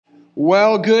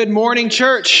Well, good morning,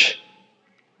 church.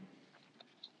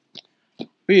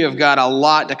 We have got a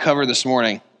lot to cover this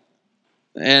morning.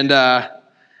 And I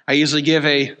usually give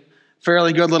a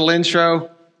fairly good little intro,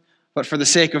 but for the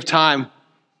sake of time,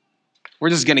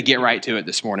 we're just going to get right to it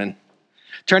this morning.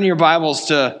 Turn your Bibles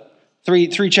to three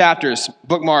chapters.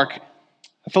 Bookmark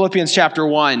Philippians chapter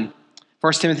 1,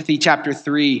 1 Timothy chapter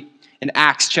 3, and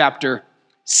Acts chapter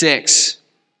 6.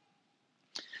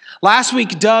 Last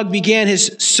week, Doug began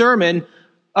his sermon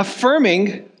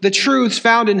affirming the truths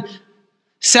found in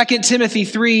 2 Timothy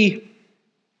 3,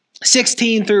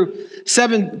 16 through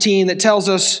 17 that tells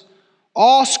us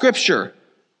all Scripture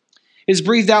is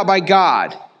breathed out by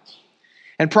God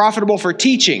and profitable for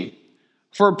teaching,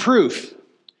 for reproof,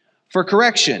 for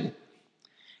correction,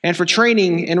 and for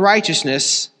training in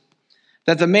righteousness,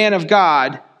 that the man of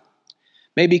God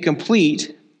may be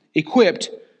complete,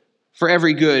 equipped for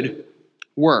every good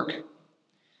work.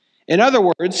 In other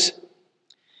words,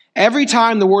 every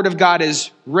time the Word of God is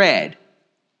read,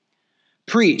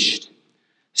 preached,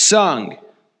 sung,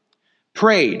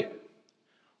 prayed,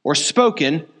 or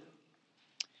spoken,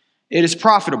 it is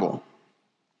profitable.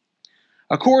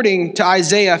 According to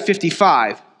Isaiah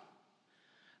 55,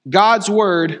 God's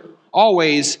Word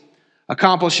always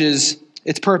accomplishes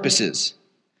its purposes.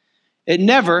 It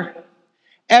never,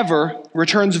 ever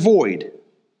returns void.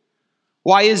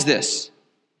 Why is this?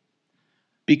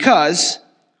 Because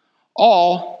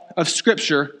all of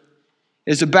Scripture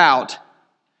is about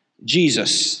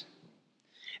Jesus.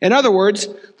 In other words,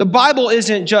 the Bible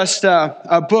isn't just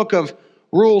a book of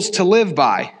rules to live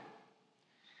by.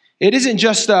 It isn't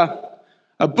just a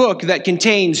book that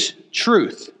contains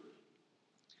truth.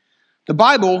 The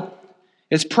Bible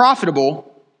is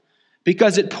profitable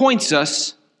because it points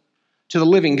us to the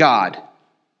living God.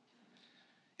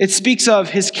 It speaks of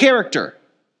His character.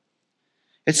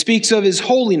 It speaks of His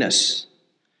holiness.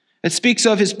 It speaks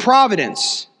of His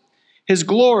providence, His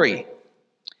glory,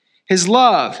 His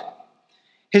love,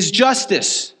 His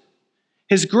justice,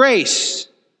 His grace,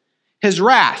 His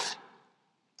wrath.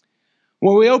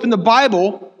 When we open the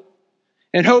Bible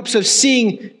in hopes of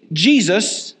seeing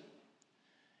Jesus,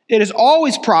 it is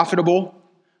always profitable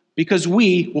because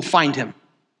we will find Him.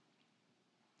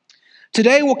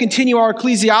 Today we'll continue our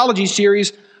ecclesiology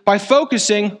series by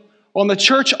focusing on the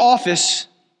church office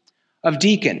of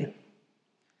deacon.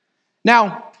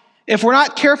 Now, if we're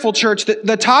not careful, church,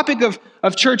 the topic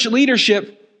of church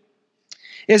leadership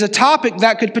is a topic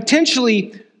that could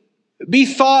potentially be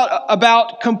thought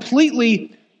about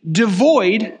completely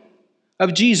devoid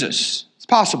of Jesus. It's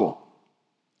possible.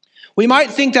 We might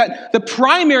think that the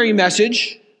primary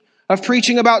message of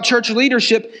preaching about church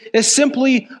leadership is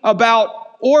simply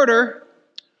about order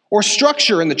or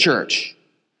structure in the church.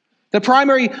 The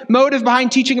primary motive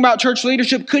behind teaching about church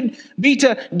leadership could be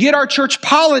to get our church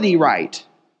polity right.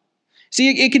 See,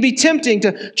 it can be tempting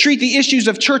to treat the issues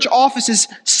of church offices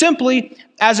simply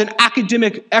as an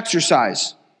academic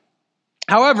exercise.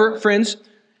 However, friends,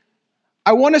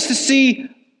 I want us to see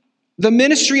the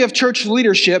ministry of church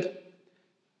leadership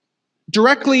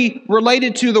directly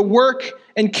related to the work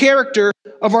and character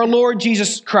of our Lord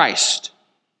Jesus Christ.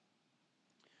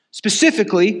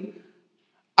 Specifically,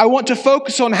 I want to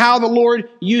focus on how the Lord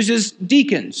uses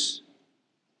deacons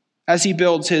as He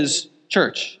builds His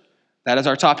church. That is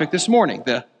our topic this morning,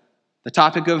 the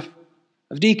topic of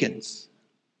deacons.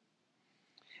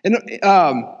 And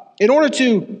in order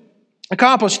to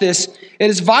accomplish this, it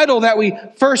is vital that we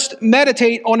first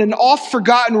meditate on an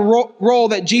oft-forgotten role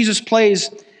that Jesus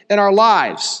plays in our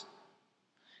lives.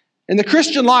 In the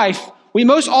Christian life, we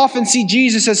most often see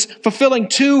Jesus as fulfilling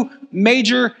two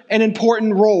major and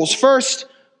important roles. First,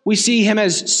 we see Him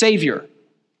as Savior.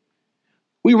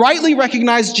 We rightly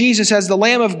recognize Jesus as the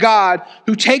Lamb of God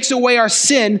who takes away our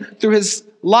sin through His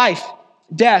life,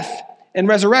 death, and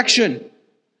resurrection.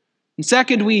 And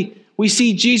second, we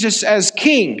see Jesus as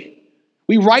King.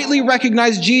 We rightly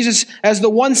recognize Jesus as the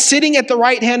one sitting at the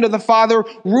right hand of the Father,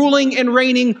 ruling and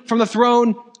reigning from the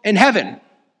throne in heaven.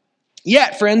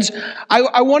 Yet, friends,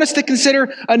 I want us to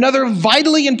consider another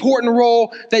vitally important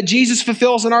role that Jesus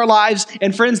fulfills in our lives.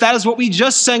 And friends, that is what we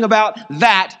just sang about.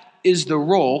 That is the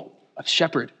role of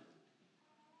shepherd.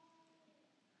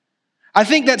 I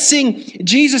think that seeing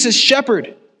Jesus as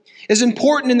shepherd is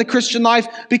important in the Christian life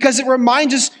because it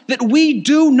reminds us that we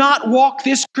do not walk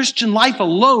this Christian life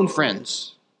alone,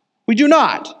 friends. We do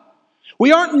not.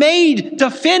 We aren't made to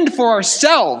fend for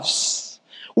ourselves.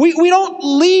 We don't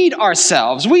lead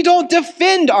ourselves. We don't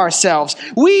defend ourselves.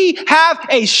 We have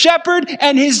a shepherd,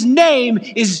 and His name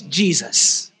is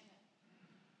Jesus.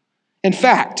 In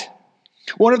fact,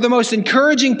 one of the most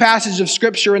encouraging passages of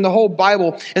Scripture in the whole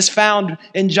Bible is found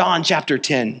in John chapter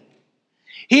 10.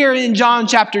 Here in John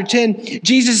chapter 10,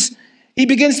 Jesus, he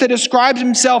begins to describe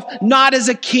himself not as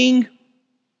a king,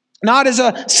 not as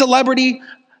a celebrity,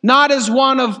 not as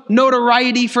one of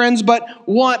notoriety, friends, but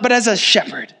as a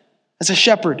shepherd. As a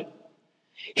shepherd.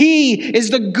 He is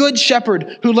the good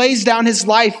shepherd who lays down his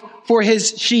life for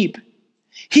his sheep.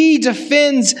 He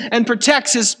defends and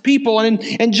protects his people. And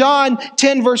in John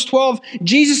 10, verse 12,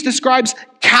 Jesus describes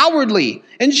cowardly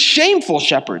and shameful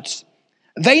shepherds.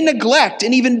 They neglect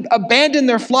and even abandon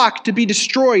their flock to be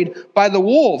destroyed by the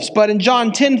wolves. But in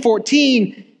John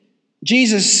 10:14,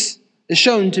 Jesus is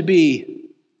shown to be,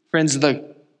 friends,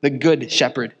 the good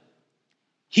shepherd.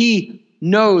 He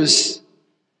knows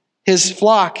his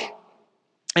flock,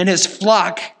 and his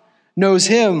flock knows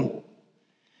him.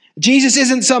 Jesus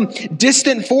isn't some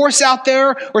distant force out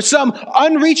there or some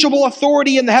unreachable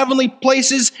authority in the heavenly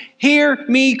places. Hear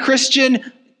me,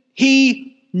 Christian.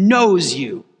 He knows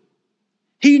you.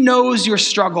 He knows your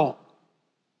struggle.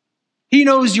 He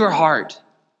knows your heart.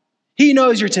 He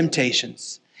knows your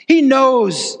temptations. He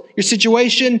knows your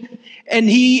situation, and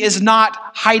he is not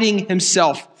hiding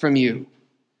himself from you.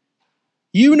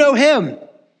 You know him.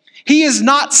 He is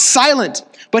not silent,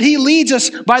 but he leads us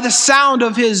by the sound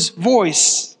of his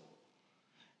voice.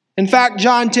 In fact,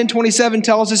 John 10:27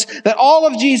 tells us that all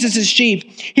of Jesus' sheep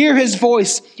hear his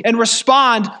voice and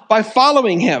respond by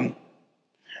following him.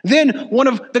 Then one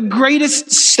of the greatest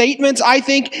statements, I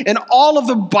think, in all of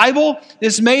the Bible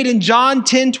is made in John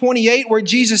 10:28, where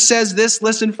Jesus says this,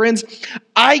 listen, friends,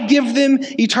 I give them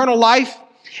eternal life,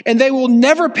 and they will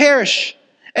never perish,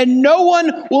 and no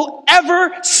one will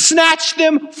ever snatch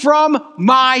them from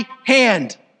my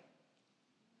hand.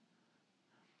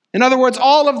 In other words,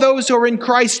 all of those who are in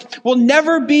Christ will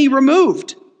never be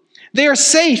removed. They are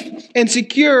safe and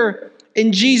secure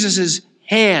in Jesus'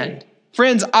 hand.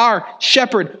 Friends, our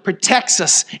shepherd protects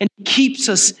us and keeps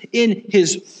us in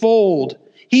his fold.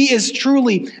 He is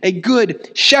truly a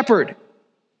good shepherd.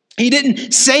 He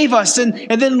didn't save us and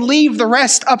then leave the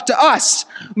rest up to us.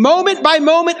 Moment by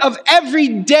moment of every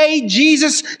day,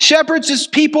 Jesus shepherds his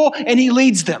people and he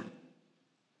leads them.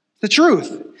 The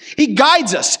truth. He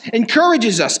guides us,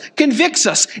 encourages us, convicts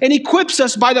us, and equips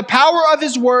us by the power of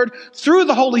his word through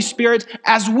the Holy Spirit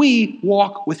as we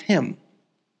walk with him.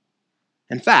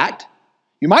 In fact,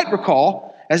 you might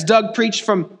recall, as Doug preached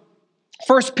from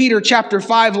 1 Peter chapter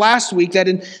 5 last week, that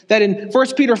in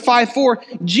 1 Peter 5:4,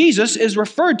 Jesus is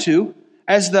referred to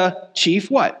as the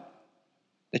chief what?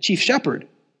 The chief shepherd.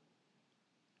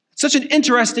 It's such an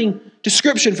interesting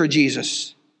description for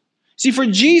Jesus. See, for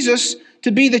Jesus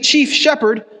to be the chief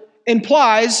shepherd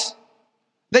implies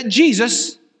that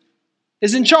Jesus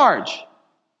is in charge.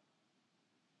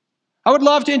 I would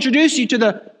love to introduce you to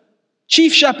the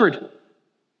chief shepherd,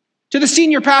 to the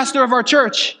senior pastor of our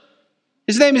church.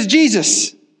 His name is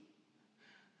Jesus.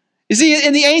 You see,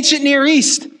 in the ancient Near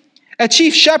East, a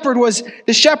chief shepherd was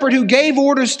the shepherd who gave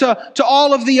orders to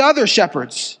all of the other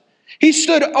shepherds. He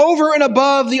stood over and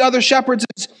above the other shepherds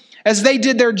as they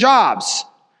did their jobs.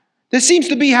 This seems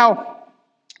to be how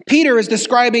Peter is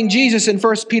describing Jesus in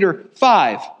 1 Peter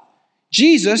 5.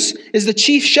 Jesus is the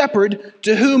chief shepherd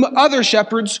to whom other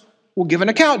shepherds will give an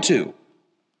account to.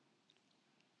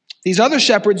 These other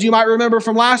shepherds, you might remember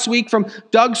from last week from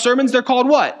Doug's sermons, they're called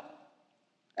what?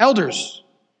 Elders.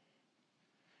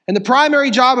 And the primary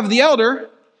job of the elder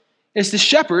is to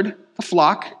shepherd the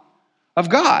flock of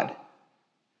God.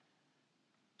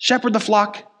 Shepherd the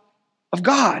flock of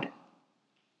God.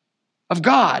 Of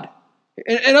God.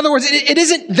 In other words, it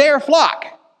isn't their flock.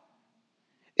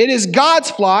 It is God's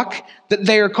flock that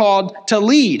they are called to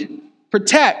lead,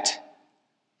 protect,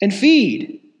 and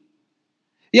feed.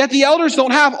 Yet the elders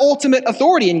don't have ultimate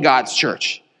authority in God's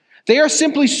church. They are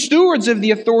simply stewards of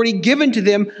the authority given to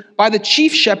them by the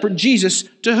chief shepherd, Jesus,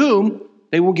 to whom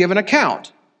they will give an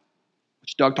account,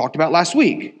 which Doug talked about last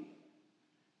week.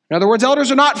 In other words, elders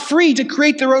are not free to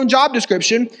create their own job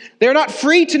description. They are not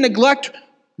free to neglect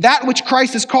that which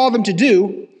Christ has called them to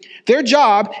do. Their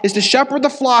job is to shepherd the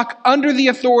flock under the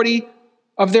authority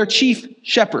of their chief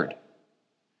shepherd.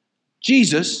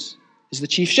 Jesus is the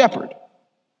chief shepherd.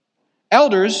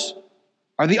 Elders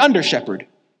are the under-shepherd.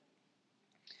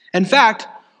 In fact,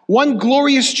 one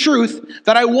glorious truth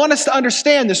that I want us to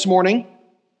understand this morning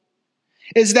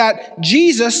is that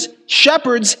Jesus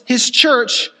shepherds his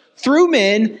church through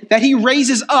men that he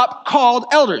raises up called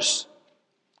elders.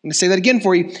 I'm going to say that again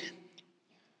for you.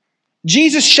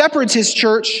 Jesus shepherds his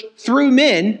church through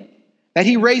men that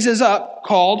he raises up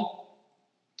called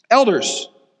elders.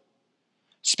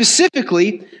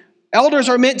 Specifically, elders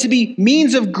are meant to be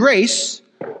means of grace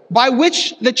by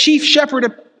which the chief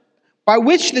shepherd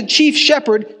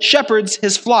shepherds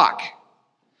his flock.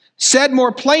 Said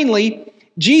more plainly,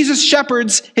 Jesus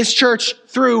shepherds his church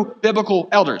through biblical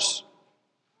elders.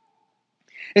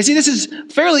 And see, this is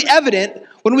fairly evident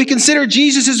when we consider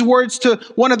Jesus' words to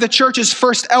one of the church's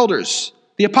first elders,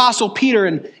 the Apostle Peter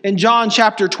in John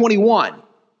chapter 21.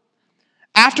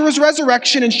 After his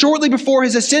resurrection and shortly before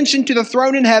his ascension to the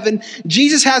throne in heaven,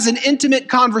 Jesus has an intimate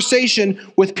conversation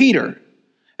with Peter.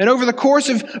 And over the course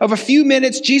of a few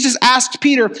minutes, Jesus asked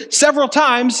Peter several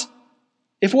times,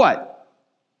 if what?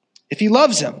 If he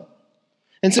loves him.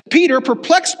 And so Peter,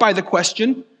 perplexed by the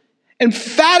question,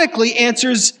 emphatically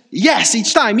answers yes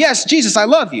each time. Yes, Jesus, I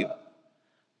love you.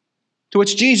 To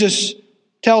which Jesus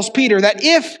tells Peter that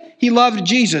if he loved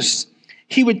Jesus,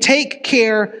 he would take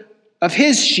care of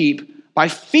his sheep by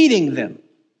feeding them,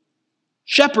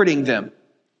 shepherding them,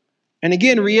 and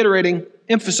again reiterating,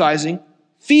 emphasizing,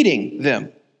 feeding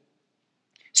them.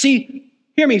 See,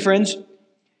 hear me, friends.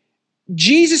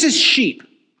 Jesus' sheep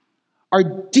are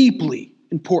deeply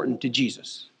important to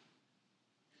Jesus.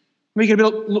 Let me get a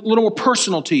little more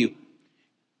personal to you.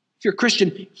 If you're a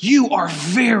Christian, you are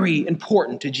very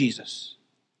important to Jesus.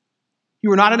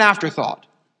 You are not an afterthought.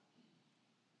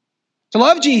 To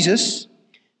love Jesus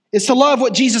is to love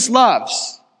what Jesus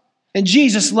loves. And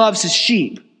Jesus loves his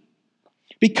sheep.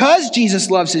 Because Jesus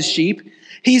loves his sheep,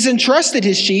 he's entrusted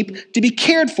his sheep to be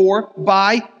cared for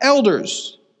by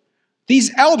elders.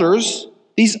 These elders,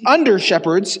 these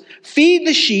under-shepherds, feed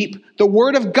the sheep the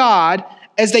word of God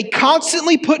as they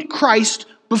constantly put Christ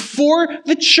before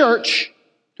the church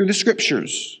through the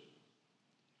scriptures.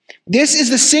 This is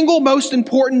the single most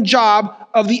important job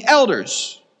of the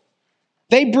elders.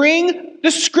 They bring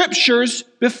the scriptures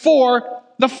before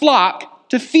the flock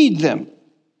to feed them.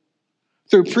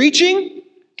 Through preaching,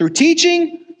 through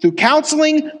teaching, through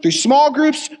counseling, through small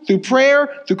groups, through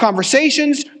prayer, through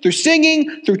conversations, through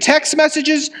singing, through text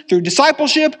messages, through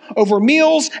discipleship, over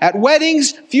meals, at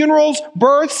weddings, funerals,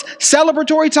 births,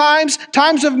 celebratory times,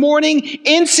 times of mourning,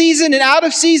 in season and out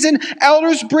of season,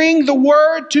 elders bring the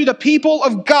word to the people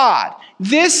of God.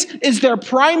 This is their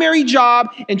primary job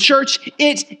in church.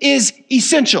 It is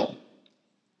essential.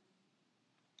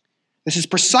 This is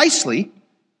precisely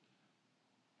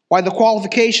why the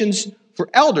qualifications for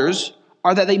elders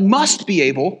are that they must be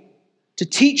able to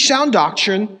teach sound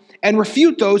doctrine and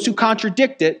refute those who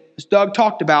contradict it, as Doug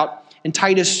talked about in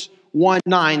Titus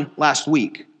 1:9 last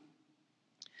week.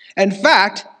 In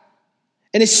fact,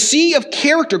 in a sea of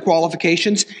character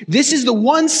qualifications, this is the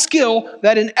one skill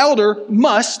that an elder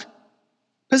must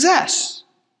possess.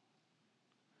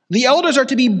 The elders are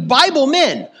to be Bible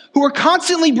men who are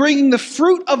constantly bringing the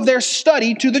fruit of their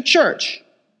study to the church.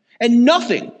 And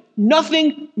nothing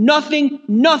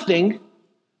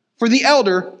for the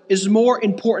elder is more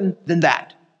important than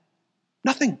that.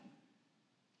 Nothing.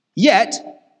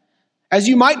 Yet, as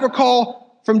you might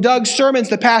recall from Doug's sermons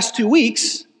the past 2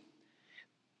 weeks,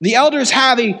 the elders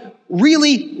have a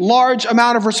really large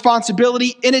amount of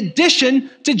responsibility in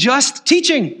addition to just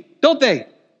teaching, don't they?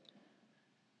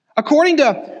 According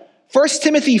to 1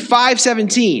 Timothy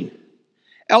 5:17,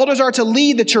 elders are to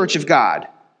lead the church of God.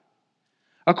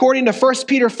 According to 1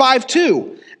 Peter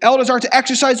 5:2, elders are to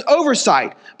exercise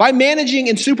oversight by managing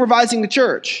and supervising the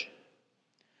church.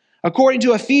 According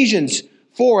to Ephesians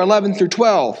 4:11 through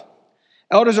 12,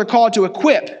 elders are called to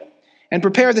equip and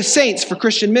prepare the saints for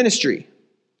Christian ministry.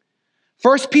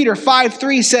 1 Peter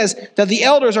 5:3 says that the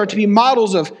elders are to be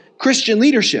models of Christian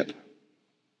leadership.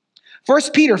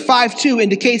 1 Peter 5:2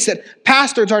 indicates that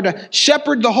pastors are to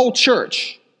shepherd the whole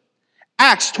church.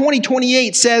 Acts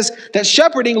 20:28 says that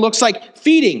shepherding looks like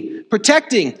feeding,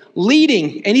 protecting,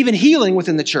 leading, and even healing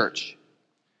within the church.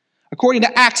 According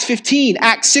to Acts 15,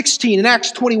 Acts 16, and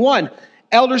Acts 21,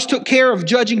 elders took care of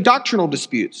judging doctrinal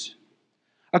disputes.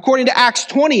 According to Acts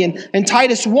 20 and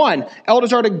Titus 1,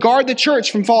 elders are to guard the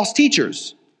church from false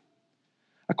teachers.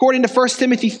 According to 1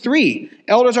 Timothy 3,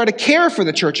 elders are to care for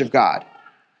the church of God.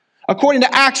 According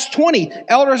to Acts 20,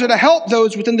 elders are to help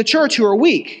those within the church who are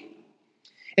weak.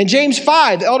 In James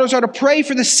 5, elders are to pray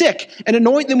for the sick and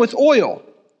anoint them with oil.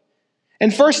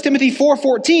 In 1 Timothy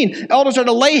 4:14, elders are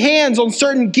to lay hands on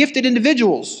certain gifted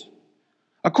individuals.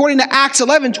 According to Acts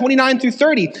 11:29 through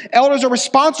 30, elders are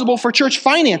responsible for church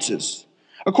finances.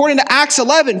 According to Acts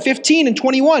 11:15 and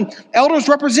 21, elders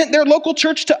represent their local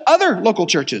church to other local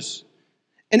churches.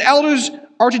 And elders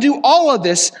are to do all of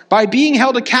this by being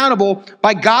held accountable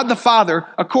by God the Father,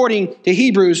 according to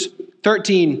Hebrews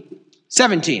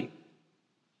 13:17.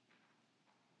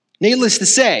 Needless to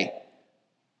say,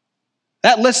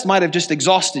 that list might have just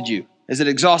exhausted you as it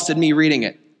exhausted me reading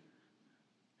it.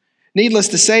 Needless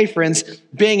to say, friends,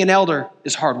 being an elder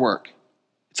is hard work.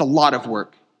 It's a lot of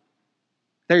work.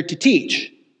 They're to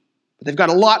teach, but they've got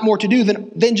a lot more to do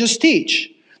than just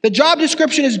teach. The job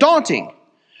description is daunting.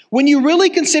 When you really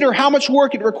consider how much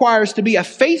work it requires to be a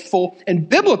faithful and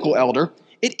biblical elder,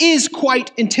 it is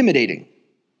quite intimidating.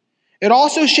 It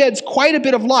also sheds quite a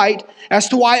bit of light as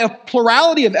to why a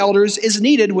plurality of elders is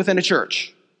needed within a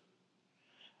church.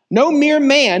 No mere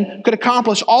man could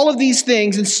accomplish all of these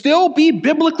things and still be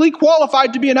biblically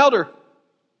qualified to be an elder.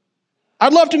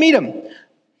 I'd love to meet him.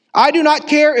 I do not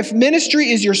care if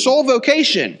ministry is your sole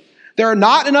vocation. There are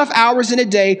not enough hours in a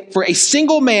day for a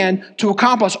single man to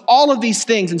accomplish all of these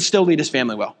things and still lead his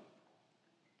family well.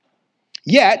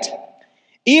 Yet,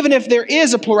 even if there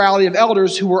is a plurality of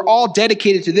elders who are all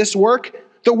dedicated to this work,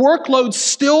 the workload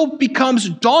still becomes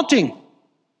daunting.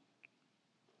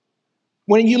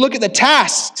 When you look at the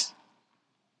tasks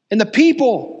and the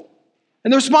people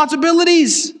and the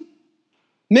responsibilities,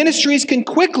 ministries can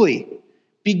quickly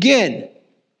begin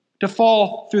to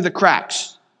fall through the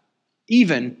cracks,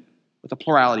 even with a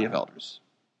plurality of elders.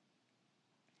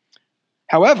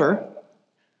 However,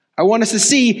 I want us to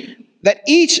see that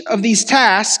each of these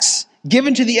tasks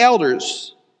given to the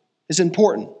elders is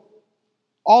important.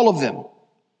 All of them.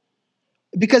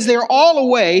 Because they're all a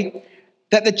way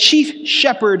that the chief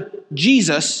shepherd,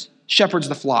 Jesus, shepherds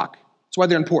the flock. That's why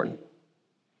they're important.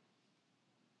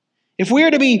 If we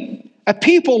are to be a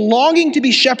people longing to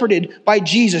be shepherded by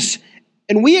Jesus,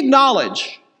 and we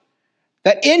acknowledge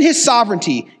that in his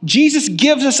sovereignty, Jesus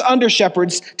gives us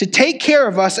under-shepherds to take care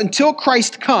of us until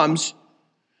Christ comes,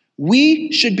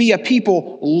 we should be a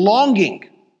people longing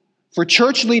for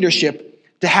church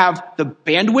leadership to have the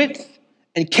bandwidth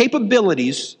and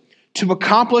capabilities to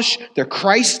accomplish their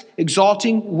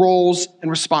Christ-exalting roles and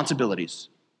responsibilities.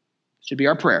 It should be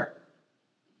our prayer.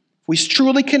 If we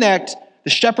truly connect the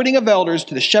shepherding of elders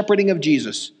to the shepherding of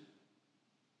Jesus,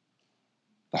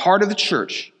 the heart of the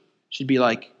church should be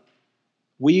like,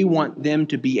 we want them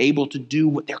to be able to do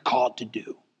what they're called to do.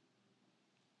 It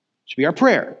should be our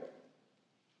prayer.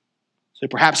 So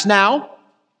perhaps now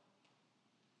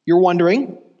you're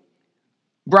wondering,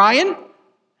 Brian,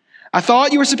 I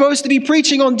thought you were supposed to be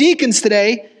preaching on deacons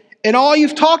today, and all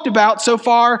you've talked about so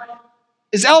far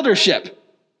is eldership.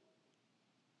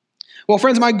 Well,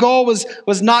 friends, my goal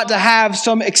was not to have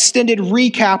some extended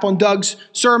recap on Doug's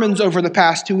sermons over the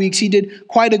past 2 weeks. He did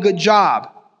quite a good job.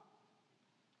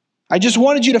 I just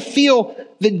wanted you to feel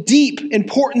the deep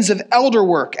importance of elder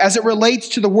work as it relates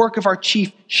to the work of our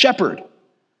chief shepherd.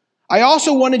 I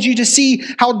also wanted you to see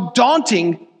how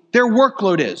daunting their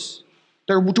workload is.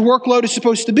 Their workload is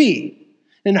supposed to be.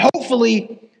 And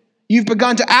hopefully you've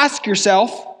begun to ask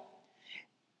yourself,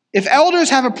 if elders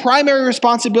have a primary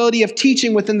responsibility of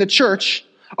teaching within the church,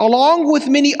 along with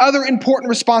many other important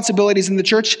responsibilities in the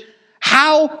church,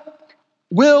 how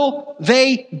will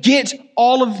they get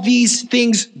all of these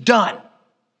things done? And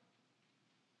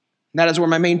that is where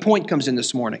my main point comes in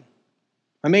this morning.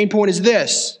 My main point is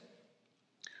this.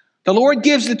 The Lord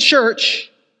gives the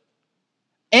church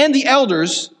and the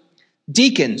elders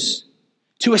deacons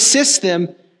to assist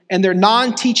them in their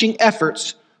non-teaching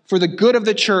efforts for the good of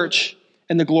the church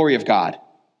and the glory of God.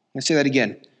 Let's say that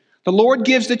again. The Lord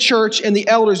gives the church and the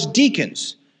elders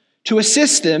deacons to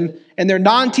assist them in their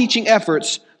non-teaching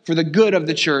efforts for the good of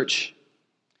the church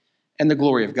and the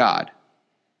glory of God.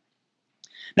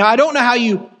 Now, I don't know how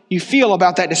you feel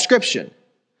about that description.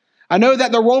 I know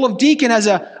that the role of deacon has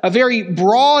a very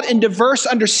broad and diverse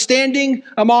understanding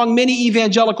among many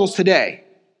evangelicals today.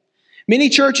 Many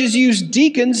churches use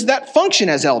deacons that function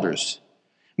as elders.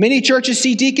 Many churches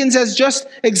see deacons as just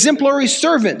exemplary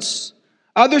servants.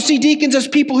 Others see deacons as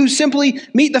people who simply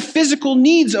meet the physical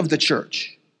needs of the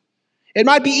church. It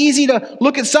might be easy to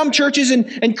look at some churches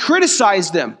and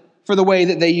criticize them for the way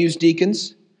that they use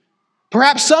deacons.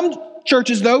 Perhaps some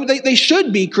churches, though, they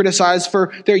should be criticized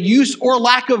for their use or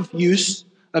lack of use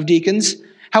of deacons.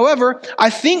 However, I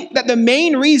think that the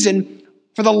main reason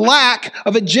for the lack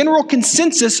of a general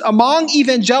consensus among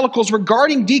evangelicals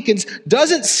regarding deacons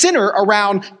doesn't center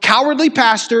around cowardly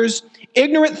pastors,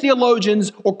 ignorant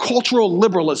theologians, or cultural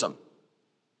liberalism.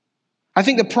 I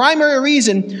think the primary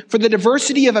reason for the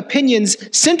diversity of opinions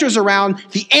centers around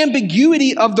the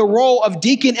ambiguity of the role of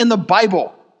deacon in the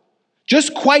Bible.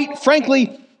 Just quite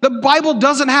frankly, the Bible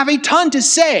doesn't have a ton to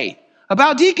say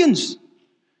about deacons,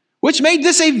 which made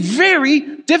this a very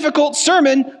difficult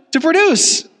sermon to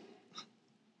produce.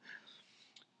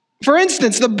 For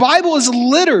instance, the Bible is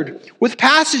littered with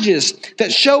passages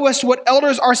that show us what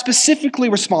elders are specifically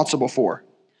responsible for.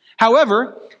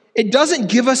 However, it doesn't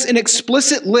give us an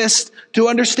explicit list to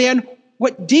understand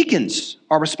what deacons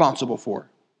are responsible for.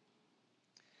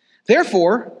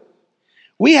 Therefore,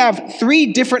 we have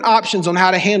 3 different options on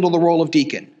how to handle the role of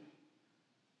deacon.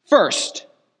 First,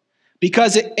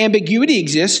 because ambiguity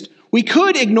exists, we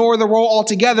could ignore the role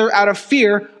altogether out of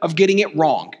fear of getting it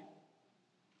wrong.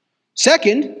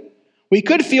 Second, we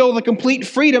could feel the complete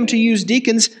freedom to use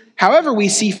deacons however we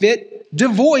see fit,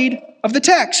 devoid of the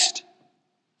text.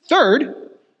 Third,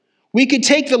 we could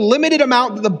take the limited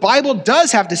amount that the Bible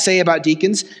does have to say about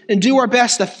deacons and do our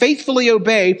best to faithfully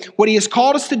obey what he has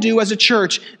called us to do as a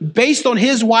church based on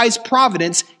his wise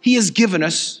providence he has given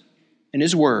us in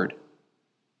his word.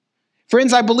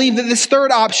 Friends, I believe that this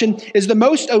third option is the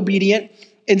most obedient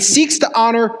and seeks to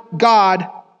honor God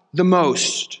the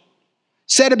most.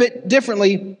 Said a bit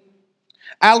differently,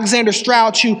 Alexander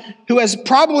Strauch, who has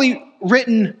probably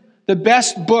written the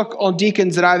best book on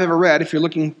deacons that I've ever read. If you're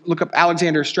look up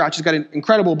Alexander Strauch. He's got an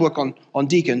incredible book on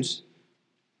deacons.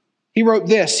 He wrote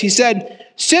this. He said,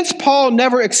 since Paul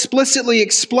never explicitly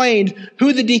explained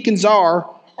who the deacons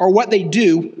are or what they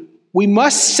do, we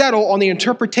must settle on the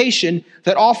interpretation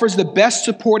that offers the best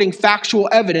supporting factual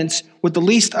evidence with the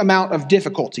least amount of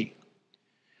difficulty.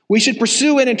 We should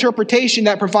pursue an interpretation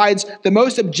that provides the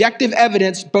most objective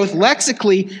evidence, both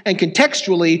lexically and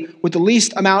contextually, with the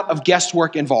least amount of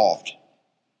guesswork involved.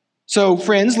 So,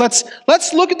 friends, let's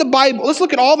look at the Bible. Let's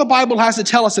look at all the Bible has to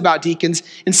tell us about deacons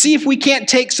and see if we can't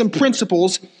take some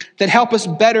principles that help us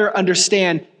better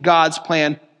understand God's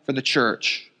plan for the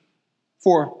church.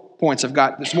 4 points I've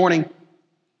got this morning.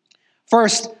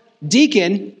 First,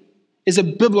 deacon is a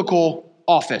biblical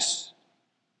office.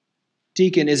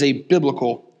 Deacon is a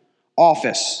biblical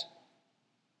office.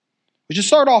 We should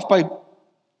start off by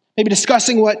maybe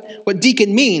discussing what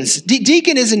deacon means.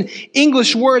 Deacon is an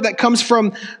English word that comes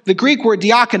from the Greek word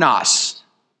diakonos.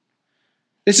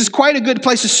 This is quite a good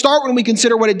place to start when we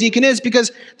consider what a deacon is,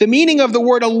 because the meaning of the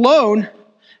word alone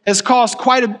has caused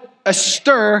quite a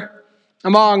stir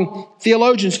among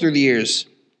theologians through the years.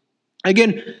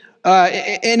 Again,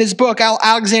 in his book,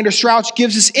 Alexander Strauch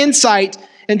gives us insight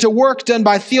into work done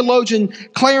by theologian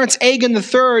Clarence Egan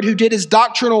III, who did his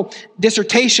doctrinal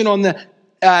dissertation on the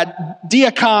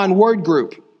Deacon word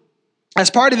group. As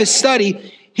part of his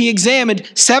study, he examined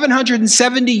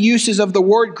 770 uses of the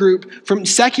word group from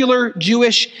secular,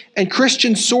 Jewish, and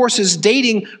Christian sources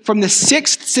dating from the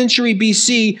 6th century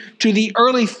BC to the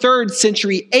early 3rd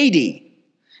century AD.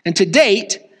 And to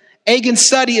date, Egan's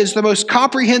study is the most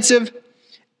comprehensive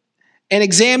and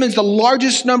examines the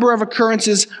largest number of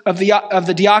occurrences of the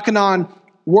diakonon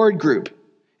word group.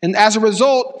 And as a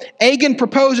result, Egan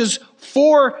proposes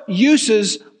 4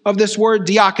 uses of this word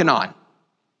diakonon.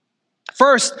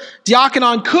 First,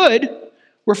 diakonon could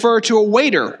refer to a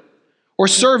waiter or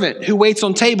servant who waits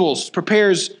on tables,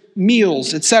 prepares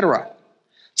meals, etc.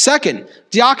 Second,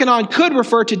 diakonon could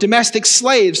refer to domestic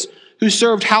slaves who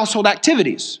served household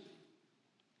activities.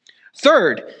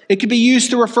 Third, it could be used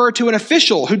to refer to an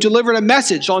official who delivered a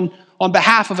message on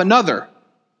behalf of another.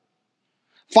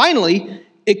 Finally,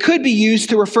 it could be used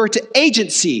to refer to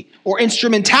agency or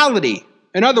instrumentality.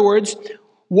 In other words,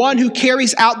 one who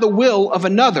carries out the will of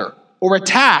another or a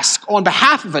task on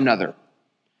behalf of another.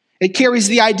 It carries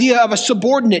the idea of a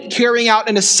subordinate carrying out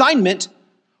an assignment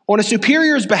on a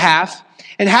superior's behalf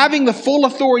and having the full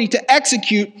authority to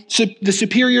execute the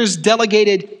superior's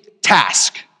delegated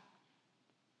task.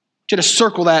 Just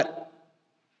circle that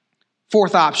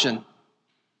 4th option.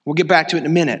 We'll get back to it in a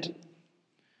minute.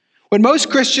 When most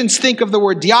Christians think of the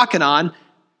word diakonon,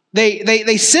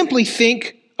 they simply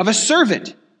think of a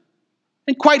servant.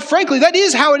 And quite frankly, that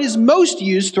is how it is most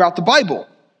used throughout the Bible.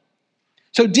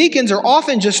 So deacons are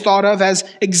often just thought of as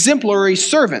exemplary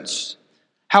servants.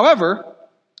 However,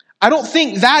 I don't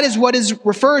think that is what is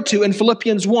referred to in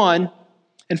Philippians 1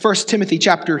 and 1 Timothy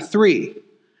chapter 3.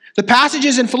 The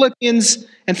passages in Philippians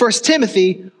and 1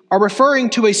 Timothy are referring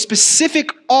to a specific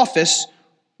office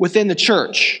within the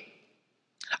church.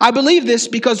 I believe this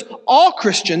because all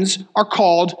Christians are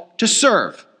called to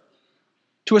serve.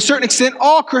 To a certain extent,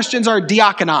 all Christians are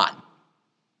diakonon.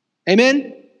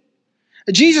 Amen?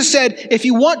 Jesus said, if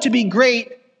you want to be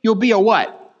great, you'll be a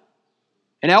what?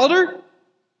 An elder?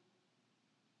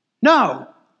 No,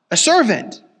 a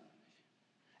servant.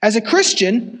 As a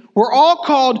Christian, we're all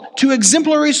called to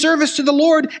exemplary service to the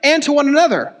Lord and to one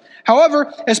another.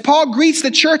 However, as Paul greets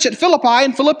the church at Philippi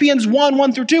in Philippians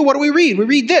 1:1-2, what do we read? We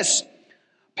read this.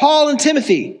 Paul and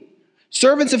Timothy,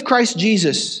 servants of Christ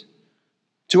Jesus,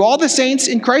 to all the saints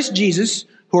in Christ Jesus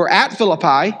who are at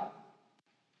Philippi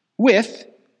with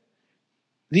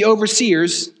the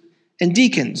overseers and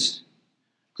deacons.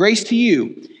 Grace to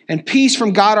you and peace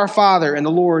from God our Father and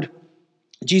the Lord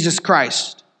Jesus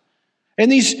Christ. In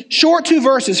these short 2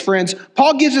 verses, friends,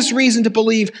 Paul gives us reason to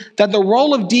believe that the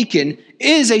role of deacon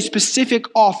is a specific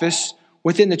office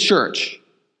within the church.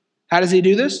 How does he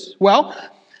do this? Well,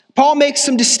 Paul makes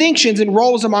some distinctions in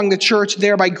roles among the church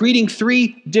there by greeting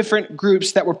three different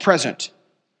groups that were present.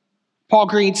 Paul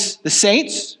greets the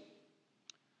saints,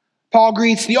 Paul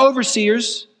greets the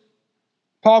overseers,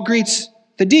 Paul greets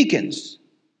the deacons.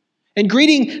 In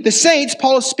greeting the saints,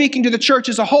 Paul is speaking to the church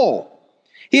as a whole.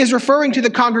 He is referring to the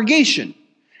congregation.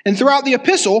 And throughout the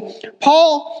epistle,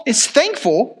 Paul is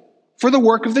thankful for the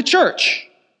work of the church,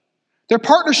 their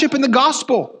partnership in the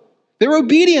gospel, their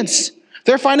obedience,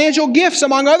 their financial gifts,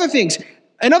 among other things.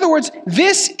 In other words,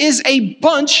 this is a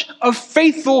bunch of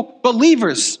faithful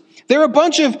believers. They're a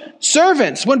bunch of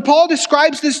servants. When Paul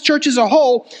describes this church as a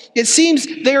whole, it seems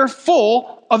they are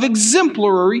full of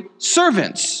exemplary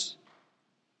servants.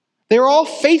 They're all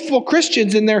faithful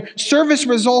Christians, and their service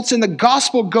results in the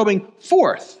gospel going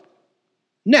forth.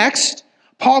 Next,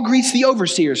 Paul greets the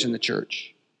overseers in the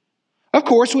church. Of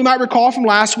course, we might recall from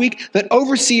last week that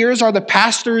overseers are the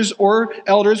pastors or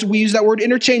elders. We use that word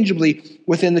interchangeably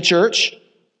within the church.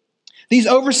 These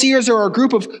overseers are a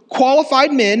group of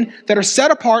qualified men that are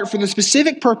set apart for the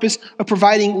specific purpose of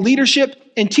providing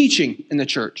leadership and teaching in the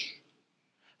church.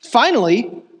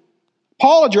 Finally,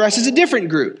 Paul addresses a different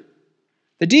group,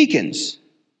 the deacons.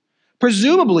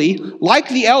 Presumably, like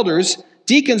the elders,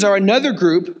 deacons are another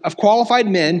group of qualified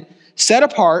men set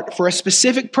apart for a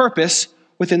specific purpose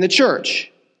within the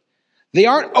church. They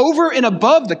aren't over and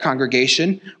above the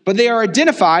congregation, but they are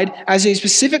identified as a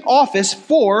specific office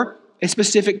for a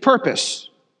specific purpose.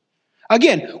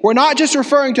 Again, we're not just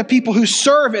referring to people who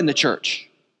serve in the church,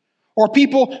 or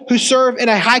people who serve in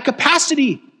a high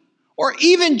capacity, or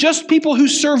even just people who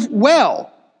serve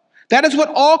well. That is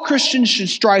what all Christians should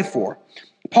strive for.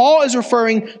 Paul is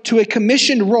referring to a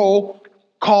commissioned role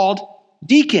called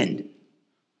deacon.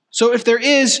 So if there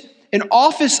is an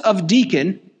office of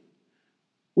deacon,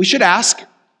 we should ask,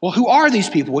 well, who are these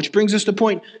people? Which brings us to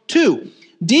point 2.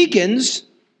 Deacons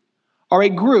are a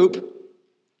group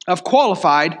of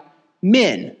qualified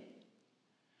men.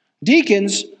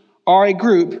 Deacons are a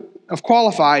group of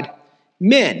qualified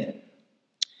men.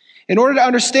 In order to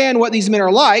understand what these men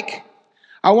are like,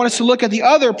 I want us to look at the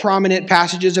other prominent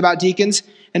passages about deacons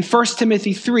in 1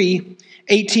 Timothy 3,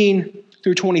 18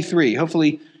 through 23.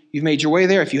 Hopefully you've made your way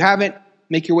there. If you haven't,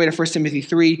 make your way to 1 Timothy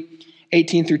 3,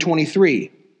 18 through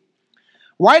 23.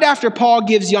 Right after Paul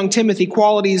gives young Timothy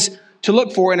qualities to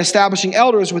look for in establishing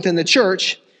elders within the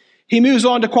church, he moves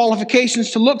on to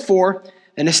qualifications to look for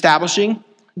in establishing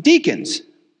deacons.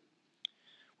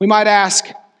 We might ask,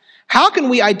 how can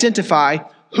we identify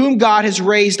whom God has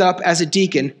raised up as a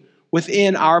deacon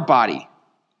within our body?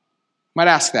 Might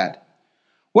ask that.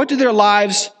 What do their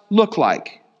lives look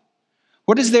like?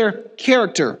 What does their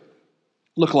character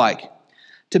look like?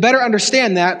 To better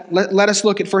understand that, let us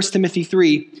look at 1 Timothy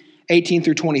 3, 18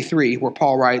 through 23, where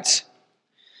Paul writes,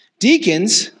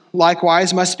 "Deacons,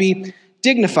 likewise, must be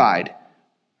dignified,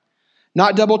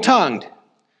 not double-tongued,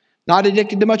 not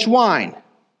addicted to much wine,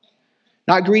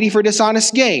 not greedy for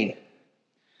dishonest gain.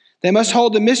 They must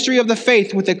hold the mystery of the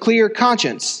faith with a clear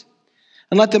conscience,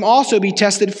 and let them also be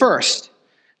tested first.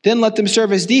 Then let them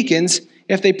serve as deacons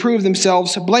if they prove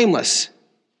themselves blameless.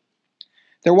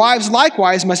 Their wives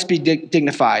likewise must be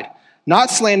dignified, not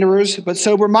slanderers, but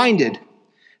sober-minded,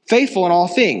 faithful in all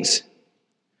things.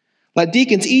 Let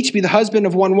deacons each be the husband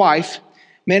of one wife,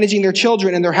 managing their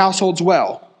children and their households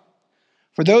well.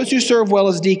 For those who serve well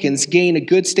as deacons gain a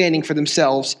good standing for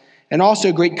themselves, and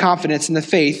also great confidence in the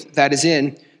faith that is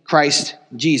in Christ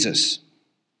Jesus."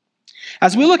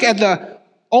 As we look at the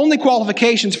only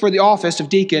qualifications for the office of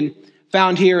deacon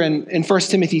found here in 1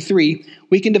 Timothy 3,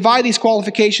 we can divide these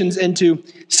qualifications into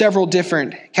several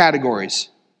different categories.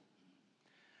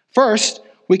 First,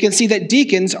 we can see that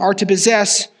deacons are to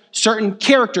possess certain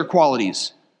character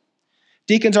qualities.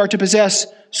 Deacons are to possess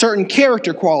certain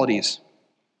character qualities.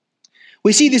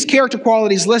 We see these character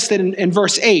qualities listed in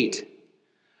verse 8.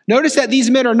 Notice that these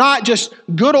men are not just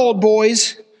good old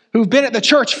boys who've been at the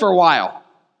church for a while,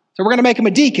 so we're going to make them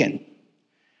a deacon.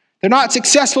 They're not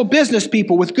successful business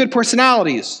people with good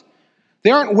personalities.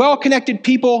 They aren't well-connected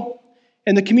people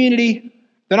in the community.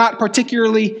 They're not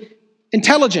particularly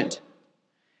intelligent.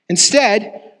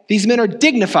 Instead, these men are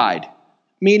dignified,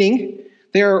 meaning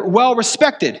they're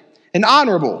well-respected and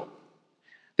honorable.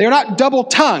 They're not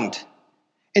double-tongued.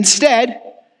 Instead,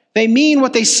 they mean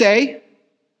what they say,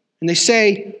 and they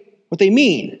say what they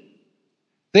mean.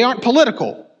 They aren't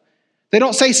political. They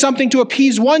don't say something to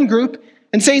appease one group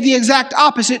and say the exact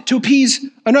opposite to appease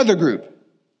another group.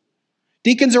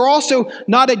 Deacons are also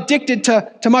not addicted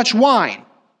to much wine.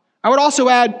 I would also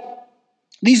add,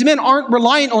 these men aren't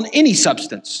reliant on any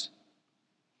substance,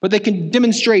 but they can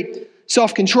demonstrate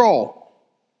self-control.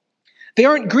 They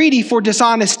aren't greedy for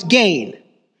dishonest gain.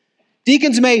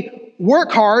 Deacons may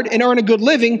work hard and earn a good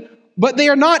living, but they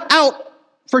are not out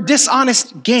for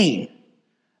dishonest gain.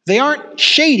 They aren't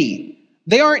shady.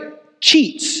 They aren't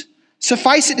cheats.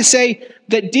 Suffice it to say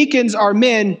that deacons are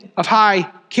men of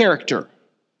high character.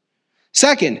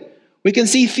 Second, we can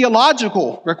see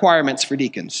theological requirements for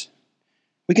deacons.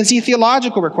 We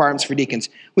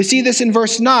see this in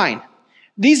verse 9.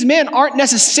 These men aren't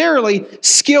necessarily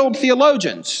skilled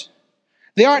theologians.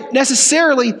 They aren't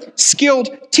necessarily skilled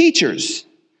teachers.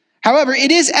 However,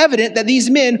 it is evident that these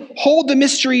men hold the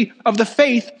mystery of the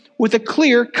faith with a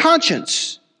clear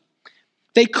conscience.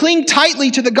 They cling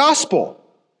tightly to the gospel.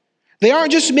 They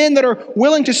aren't just men that are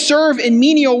willing to serve in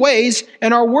menial ways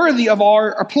and are worthy of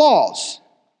our applause.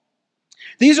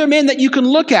 These are men that you can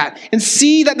look at and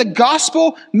see that the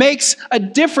gospel makes a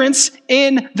difference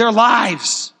in their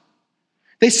lives.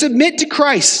 They submit to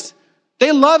Christ.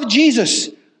 They love Jesus.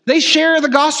 They share the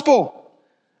gospel.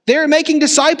 They are making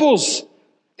disciples.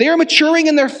 They are maturing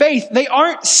in their faith. They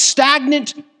aren't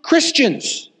stagnant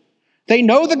Christians. They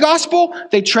know the gospel.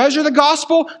 They treasure the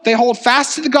gospel. They hold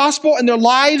fast to the gospel, and their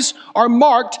lives are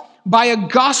marked by a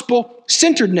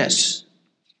gospel-centeredness.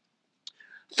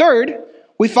 Third,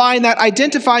 we find that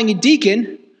identifying a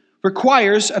deacon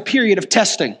requires a period of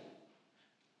testing.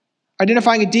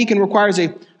 Identifying a deacon requires a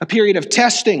period of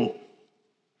testing.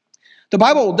 The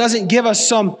Bible doesn't give us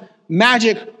some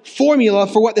magic formula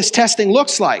for what this testing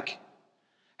looks like.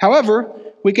 However,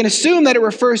 we can assume that it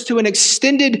refers to an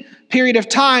extended period of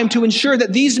time to ensure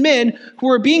that these men who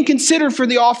are being considered for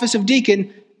the office of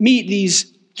deacon meet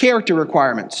these character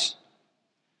requirements.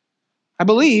 I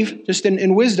believe, just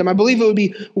in wisdom, I believe it would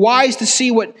be wise to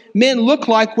see what men look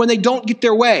like when they don't get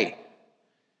their way,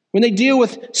 when they deal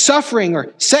with suffering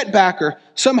or setback or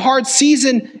some hard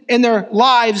season in their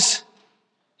lives.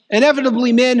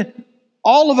 Inevitably, men,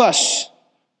 all of us,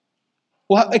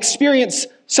 will experience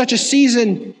such a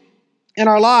season in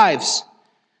our lives.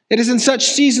 It is in such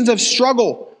seasons of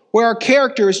struggle where our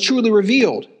character is truly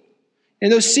revealed.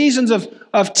 In those seasons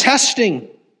of testing,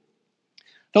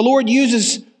 the Lord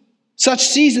uses such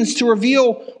seasons to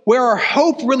reveal where our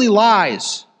hope really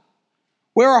lies,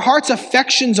 where our heart's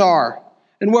affections are,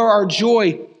 and where our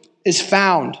joy is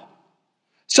found.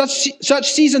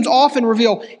 Such seasons often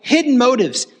reveal hidden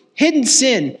motives, hidden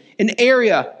sin, an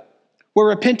area where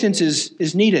repentance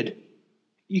is needed.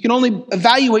 You can only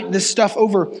evaluate this stuff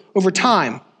over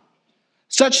time.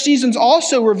 Such seasons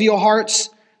also reveal hearts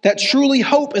that truly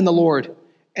hope in the Lord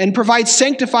and provide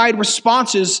sanctified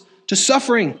responses to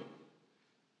suffering.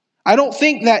 I don't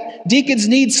think that deacons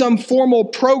need some formal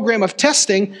program of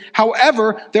testing.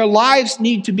 However, their lives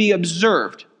need to be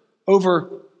observed over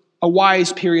a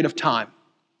wise period of time.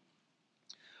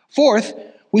 Fourth,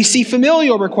 we see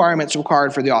familial requirements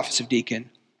required for the office of deacon.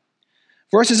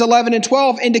 Verses 11 and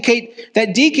 12 indicate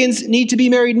that deacons need to be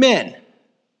married men.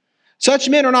 Such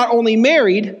men are not only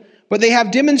married, but they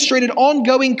have demonstrated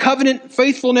ongoing covenant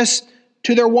faithfulness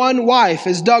to their one wife,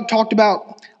 as Doug talked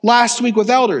about last week with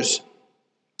elders.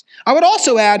 I would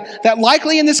also add that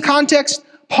likely in this context,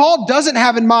 Paul doesn't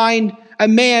have in mind a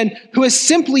man who has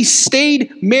simply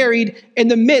stayed married in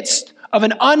the midst of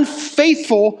an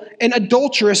unfaithful and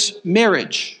adulterous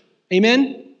marriage.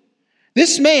 Amen?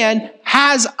 This man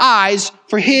has eyes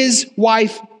for his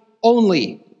wife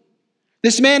only.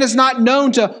 This man is not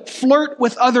known to flirt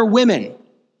with other women.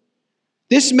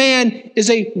 This man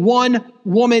is a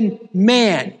one-woman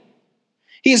man.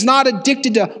 He is not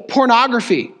addicted to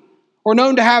pornography or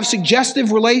known to have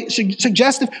suggestive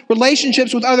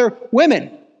relationships with other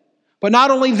women. But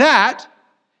not only that,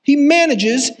 he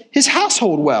manages his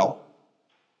household well.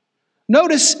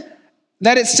 Notice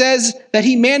that it says that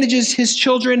he manages his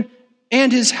children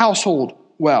and his household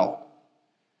well.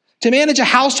 To manage a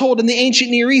household in the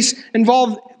ancient Near East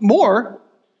involved more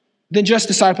than just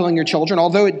discipling your children,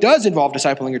 although it does involve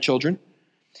discipling your children.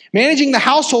 Managing the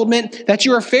household meant that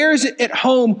your affairs at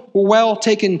home were well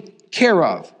taken care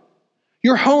of.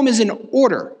 Your home is in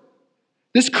order.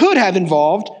 This could have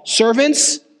involved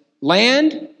servants,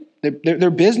 land, their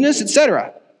business,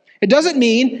 etc. It doesn't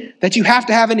mean that you have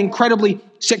to have an incredibly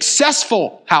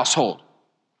successful household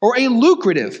or a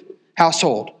lucrative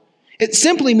household. It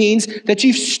simply means that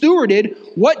you've stewarded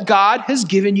what God has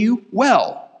given you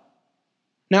well.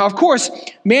 Now, of course,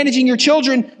 managing your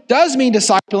children does mean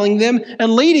discipling them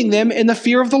and leading them in the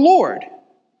fear of the Lord.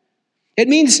 It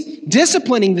means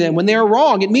disciplining them when they are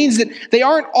wrong. It means that they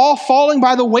aren't all falling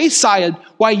by the wayside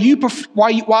while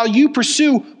you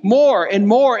pursue more and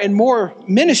more and more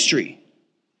ministry.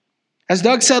 As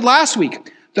Doug said last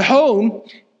week, the home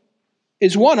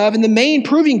is one of and the main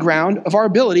proving ground of our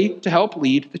ability to help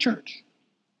lead the church.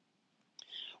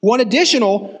 One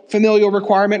additional familial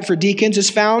requirement for deacons is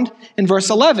found in verse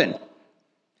 11.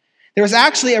 There is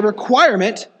actually a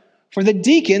requirement for the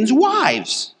deacons'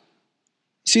 wives.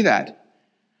 See that?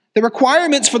 The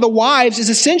requirements for the wives is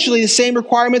essentially the same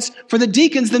requirements for the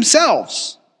deacons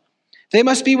themselves. They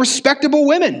must be respectable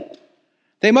women.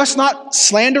 They must not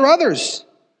slander others.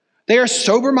 They are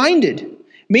sober-minded,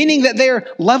 meaning that they are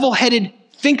level-headed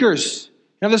thinkers.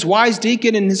 You have this wise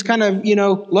deacon and his kind of,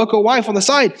 loco wife on the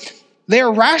side. They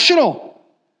are rational.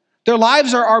 Their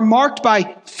lives are marked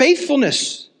by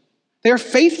faithfulness. They are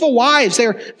faithful wives. They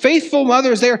are faithful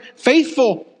mothers. They are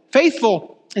faithful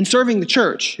in serving the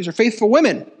church. These are faithful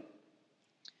women.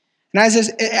 And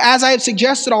as I have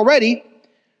suggested already,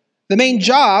 the main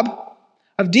job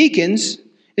of deacons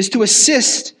is to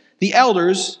assist the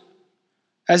elders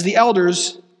as the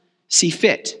elders see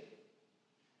fit.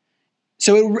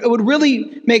 So it would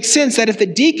really make sense that if the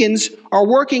deacons are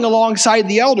working alongside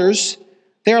the elders,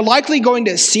 they are likely going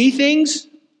to see things,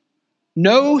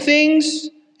 know things,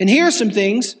 and hear some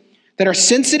things that are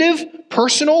sensitive,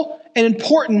 personal, and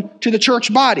important to the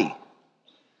church body.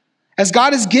 As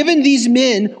God has given these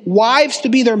men wives to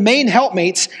be their main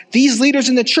helpmates, these leaders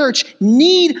in the church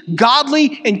need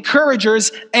godly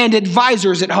encouragers and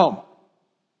advisors at home.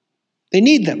 They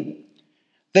need them.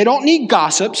 They don't need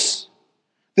gossips.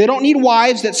 They don't need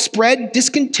wives that spread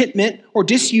discontentment or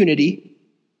disunity.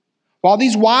 While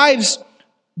these wives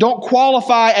don't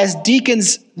qualify as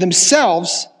deacons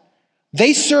themselves,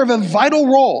 they serve a vital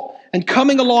role in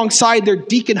coming alongside their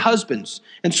deacon husbands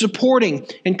and supporting,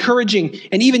 encouraging,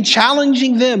 and even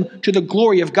challenging them to the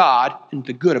glory of God and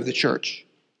the good of the church.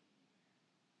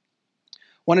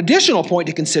 One additional point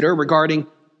to consider regarding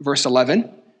verse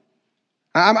 11,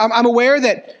 I'm aware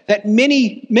that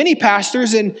many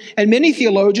pastors and many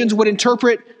theologians would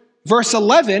interpret verse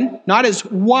 11 not as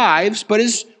wives, but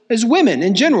as women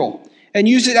in general, and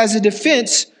use it as a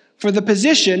defense for the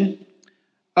position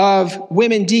of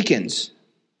women deacons.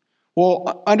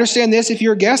 Well, understand this if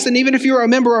you're a guest, and even if you're a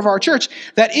member of our church,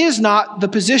 that is not the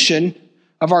position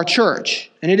of our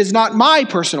church, and it is not my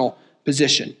personal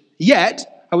position.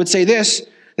 Yet, I would say this,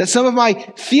 that some of my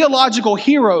theological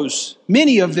heroes,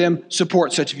 many of them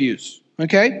support such views,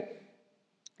 okay?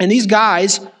 And these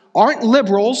guys aren't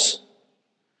liberals,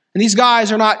 and these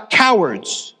guys are not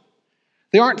cowards.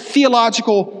 They aren't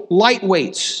theological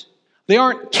lightweights. They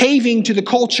aren't caving to the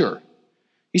culture.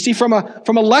 You see, from a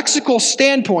lexical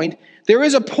standpoint, there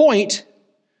is a point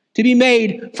to be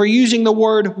made for using the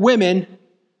word women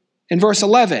in verse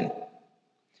 11.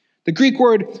 The Greek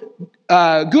word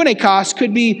gunekos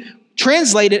could be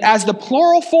translated as the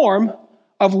plural form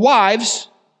of wives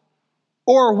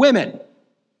or women.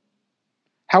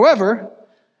 However,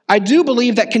 I do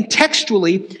believe that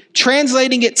contextually,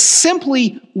 translating it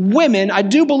simply women, I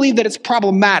do believe that it's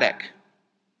problematic.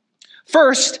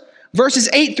 First, verses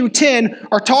 8 through 10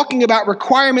 are talking about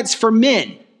requirements for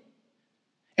men.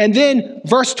 And then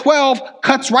verse 12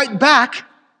 cuts right back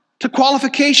to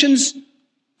qualifications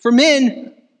for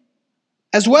men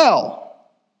as well.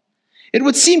 It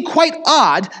would seem quite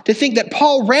odd to think that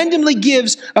Paul randomly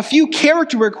gives a few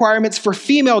character requirements for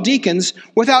female deacons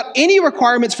without any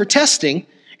requirements for testing,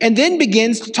 and then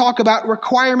begins to talk about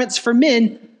requirements for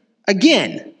men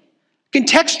again.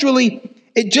 Contextually,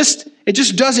 it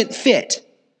just doesn't fit.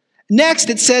 Next,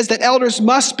 it says that elders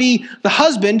must be the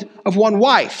husband of one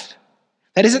wife.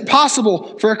 That isn't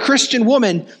possible for a Christian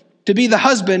woman to be the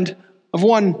husband of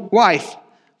one wife.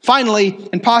 Finally,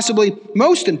 and possibly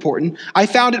most important, I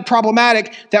found it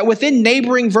problematic that within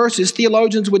neighboring verses,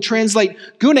 theologians would translate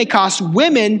gunekos,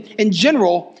 women in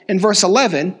general, in verse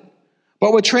 11,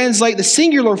 but would translate the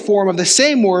singular form of the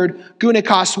same word,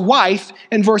 gunekos, wife,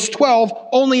 in verse 12,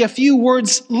 only a few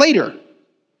words later.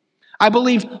 I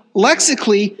believe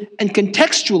lexically and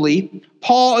contextually,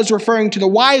 Paul is referring to the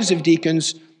wives of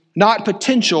deacons, not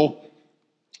potential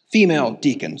female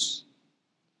deacons.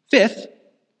 Fifth,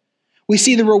 we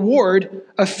see the reward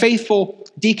of faithful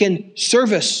deacon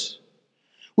service.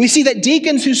 We see that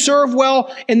deacons who serve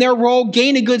well in their role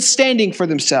gain a good standing for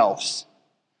themselves.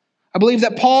 I believe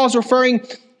that Paul is referring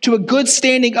to a good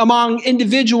standing among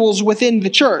individuals within the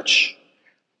church.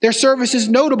 Their service is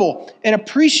notable and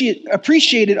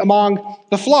appreciated among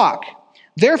the flock.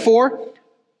 Therefore,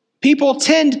 people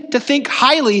tend to think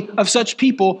highly of such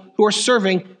people who are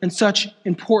serving in such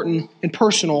important and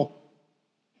personal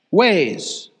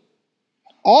ways.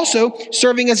 Also,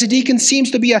 serving as a deacon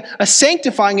seems to be a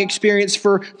sanctifying experience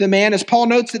for the man, as Paul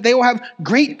notes that they will have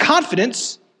great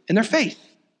confidence in their faith.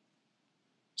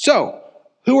 So,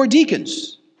 who are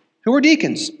deacons? Who are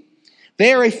deacons?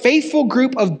 They are a faithful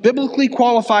group of biblically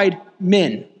qualified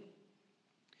men.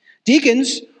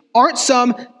 Deacons aren't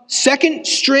some second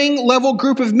string level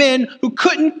group of men who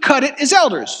couldn't cut it as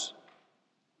elders.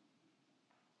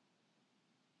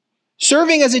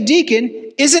 Serving as a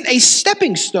deacon isn't a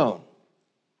stepping stone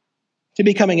to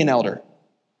becoming an elder.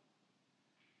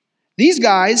 These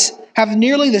guys have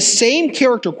nearly the same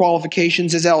character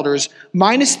qualifications as elders,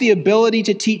 minus the ability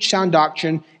to teach sound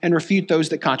doctrine and refute those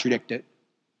that contradict it.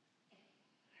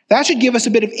 That should give us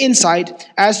a bit of insight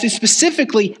as to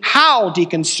specifically how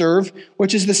deacons serve,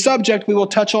 which is the subject we will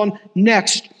touch on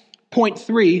next. Point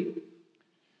 3,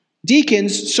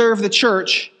 deacons serve the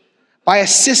church by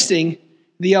assisting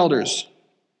the elders.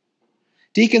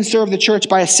 Deacons serve the church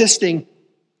by assisting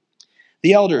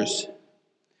the elders.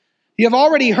 You have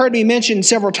already heard me mention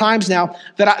several times now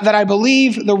that I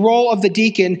believe the role of the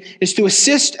deacon is to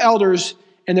assist elders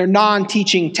in their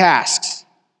non-teaching tasks.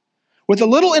 With a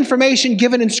little information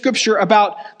given in Scripture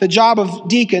about the job of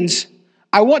deacons,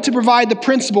 I want to provide the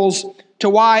principles to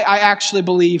why I actually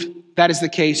believe that is the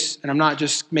case, and I'm not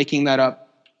just making that up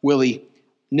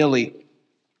willy-nilly.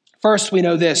 First, we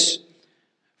know this.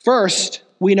 First,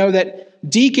 we know that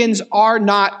deacons are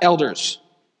not elders.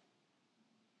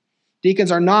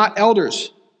 Deacons are not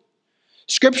elders.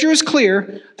 Scripture is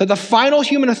clear that the final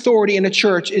human authority in a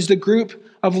church is the group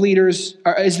of leaders,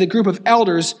 or is the group of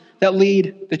elders that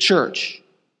lead the church.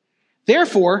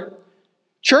 Therefore,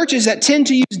 churches that tend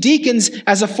to use deacons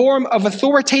as a form of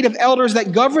authoritative elders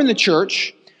that govern the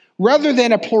church, rather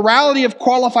than a plurality of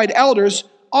qualified elders,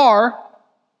 are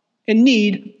in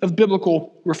need of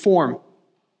biblical reform.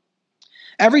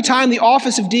 Every time the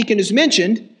office of deacon is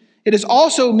mentioned, it is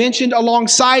also mentioned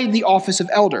alongside the office of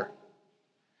elder.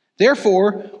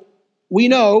 Therefore, we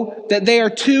know that they are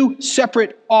two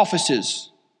separate offices.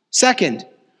 Second,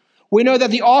 we know that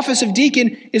the office of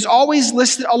deacon is always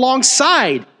listed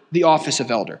alongside the office of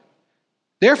elder.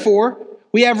 Therefore,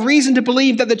 we have reason to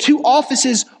believe that the two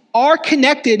offices are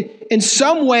connected in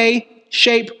some way,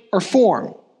 shape, or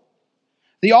form.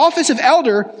 The office of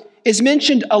elder is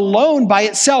mentioned alone by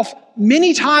itself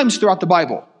many times throughout the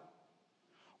Bible,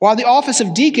 while the office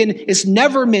of deacon is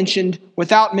never mentioned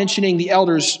without mentioning the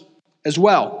elders as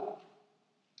well.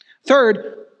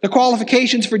 Third, the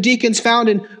qualifications for deacons found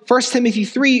in 1 Timothy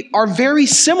 3 are very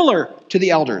similar to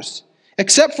the elders,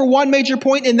 except for one major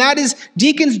point, and that is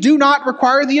deacons do not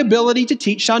require the ability to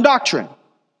teach sound doctrine.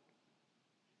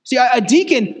 See, a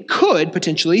deacon could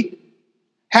potentially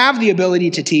have the ability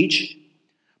to teach,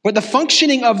 but the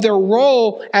functioning of their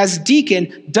role as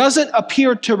deacon doesn't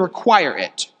appear to require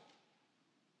it.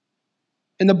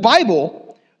 In the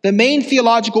Bible, the main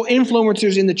theological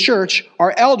influencers in the church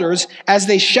are elders as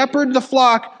they shepherd the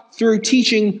flock through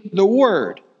teaching the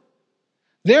word.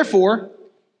 Therefore,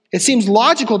 it seems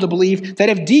logical to believe that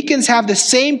if deacons have the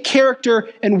same character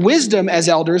and wisdom as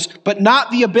elders, but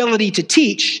not the ability to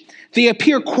teach, they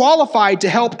appear qualified to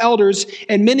help elders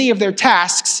in many of their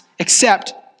tasks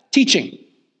except teaching.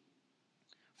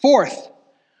 Fourth,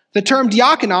 the term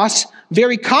diakonos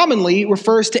very commonly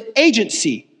refers to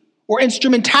agency or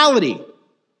instrumentality,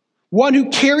 one who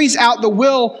carries out the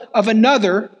will of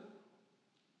another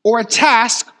or a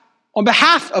task on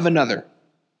behalf of another.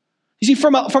 You see,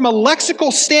 from a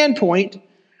lexical standpoint,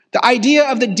 the idea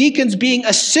of the deacons being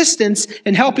assistants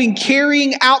in helping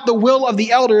carrying out the will of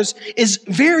the elders is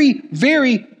very,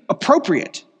 very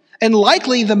appropriate, and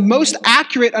likely the most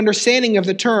accurate understanding of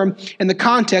the term in the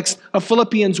context of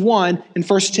Philippians 1 and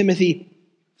 1 Timothy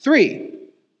 3.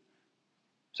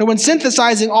 So when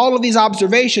synthesizing all of these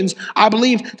observations, I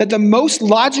believe that the most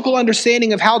logical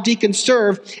understanding of how deacons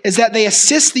serve is that they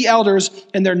assist the elders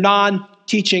in their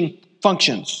non-teaching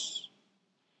functions.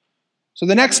 So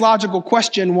the next logical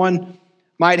question one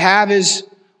might have is,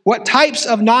 what types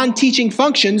of non-teaching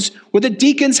functions would the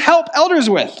deacons help elders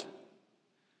with?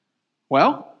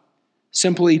 Well,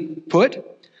 simply put,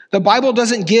 the Bible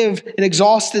doesn't give an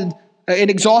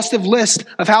exhaustive list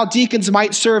of how deacons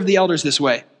might serve the elders this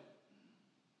way.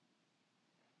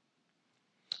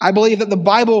 I believe that the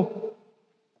Bible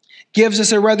gives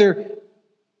us a rather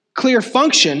clear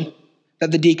function that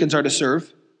the deacons are to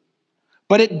serve,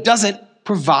 but it doesn't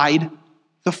provide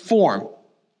the form. It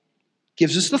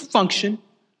gives us the function,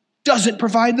 doesn't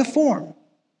provide the form.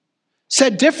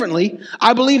 Said differently,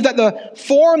 I believe that the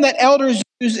form that elders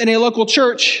use in a local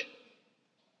church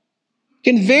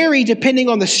can vary depending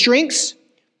on the strengths,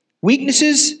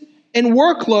 weaknesses, and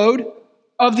workload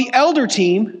of the elder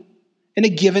team in a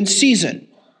given season.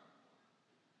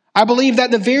 I believe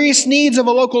that the various needs of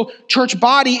a local church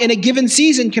body in a given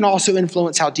season can also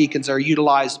influence how deacons are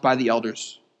utilized by the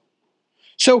elders.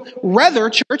 So rather,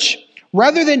 church,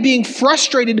 Rather than being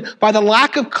frustrated by the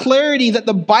lack of clarity that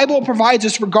the Bible provides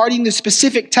us regarding the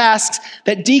specific tasks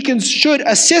that deacons should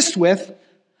assist with,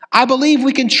 I believe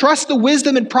we can trust the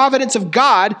wisdom and providence of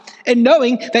God in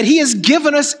knowing that He has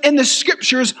given us in the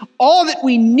Scriptures all that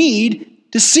we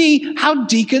need to see how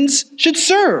deacons should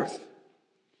serve.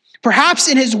 Perhaps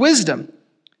in His wisdom,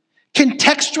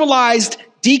 contextualized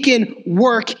deacon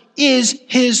work is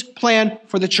His plan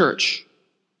for the church.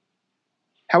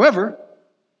 However,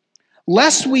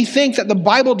 lest we think that the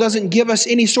Bible doesn't give us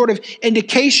any sort of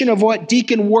indication of what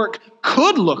deacon work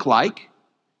could look like,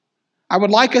 I would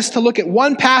like us to look at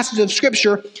one passage of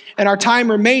Scripture in our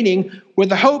time remaining with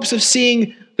the hopes of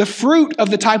seeing the fruit of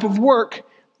the type of work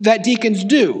that deacons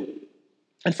do.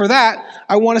 And for that,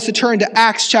 I want us to turn to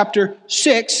Acts chapter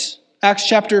 6. Acts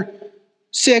chapter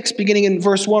 6, beginning in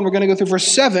verse 1. We're going to go through verse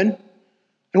 7. And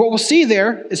what we'll see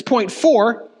there is point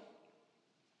 4.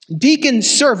 Deacon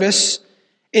service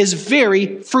is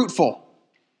very fruitful.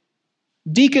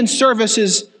 Deacon service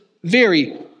is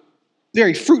very,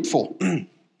 very fruitful.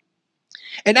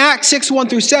 In Acts 6, 1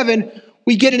 through 7,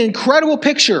 we get an incredible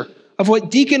picture of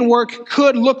what deacon work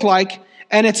could look like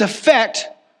and its effect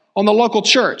on the local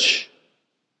church.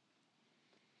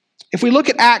 If we look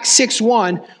at Acts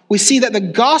 6:1, we see that the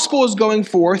gospel is going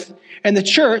forth and the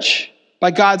church,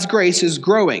 by God's grace, is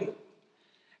growing.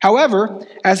 However,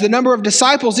 as the number of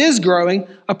disciples is growing,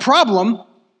 a problem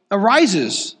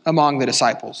arises among the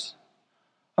disciples.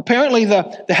 Apparently,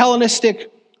 the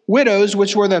Hellenistic widows,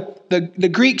 which were the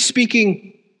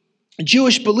Greek-speaking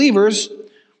Jewish believers,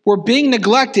 were being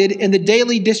neglected in the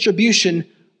daily distribution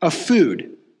of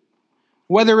food.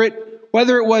 Whether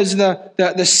it was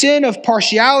the sin of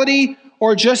partiality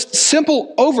or just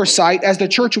simple oversight as the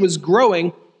church was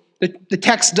growing, the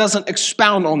text doesn't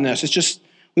expound on this. It's just,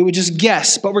 we would just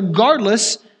guess. But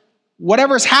regardless,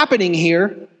 whatever's happening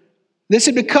here, this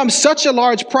had become such a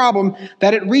large problem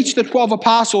that it reached the 12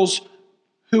 apostles,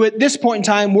 who at this point in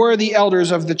time were the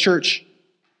elders of the church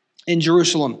in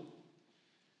Jerusalem.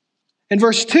 In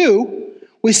verse 2,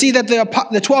 we see that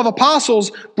the 12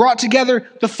 apostles brought together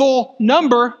the full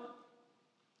number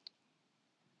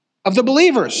of the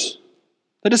believers,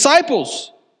 the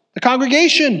disciples, the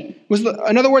congregation.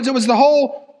 In other words, it was the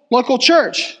whole local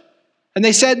church. And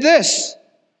they said this: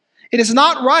 "It is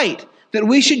not right that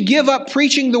we should give up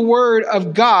preaching the word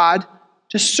of God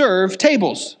to serve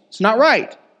tables." It's not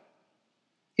right.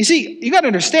 You see, you got to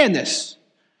understand this.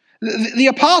 The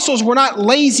apostles were not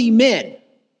lazy men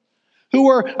who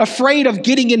were afraid of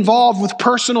getting involved with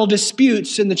personal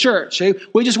disputes in the church.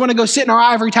 We just want to go sit in our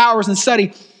ivory towers and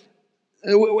study.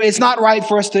 It's not right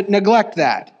for us to neglect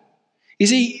that. You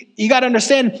see, you got to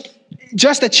understand,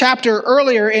 just a chapter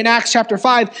earlier in Acts chapter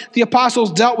 5, the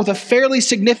apostles dealt with a fairly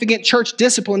significant church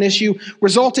discipline issue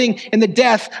resulting in the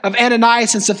death of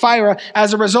Ananias and Sapphira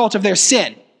as a result of their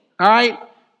sin. All right?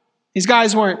 These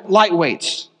guys weren't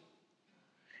lightweights.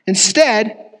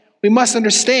 Instead, we must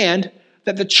understand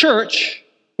that the church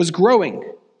was growing.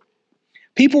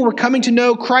 People were coming to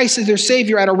know Christ as their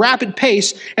Savior at a rapid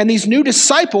pace, and these new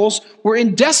disciples were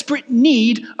in desperate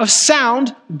need of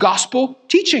sound gospel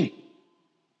teaching.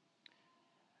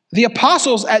 The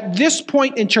apostles at this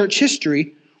point in church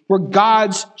history were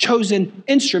God's chosen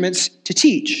instruments to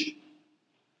teach.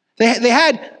 They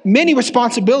had many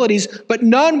responsibilities, but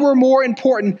none were more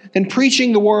important than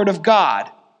preaching the word of God.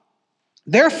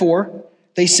 Therefore,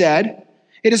 they said,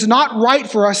 it is not right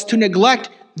for us to neglect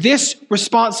this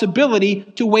responsibility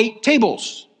to wait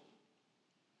tables.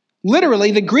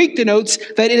 Literally, the Greek denotes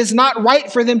that it is not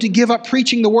right for them to give up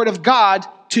preaching the word of God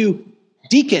to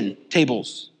deacon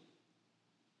tables.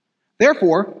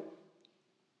 Therefore,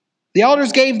 the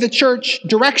elders gave the church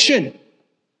direction.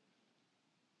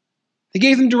 They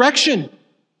gave them direction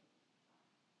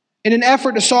in an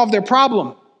effort to solve their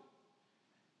problem.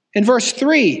 In verse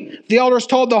 3, the elders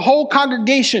told the whole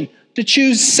congregation to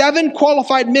choose 7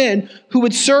 qualified men who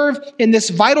would serve in this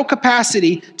vital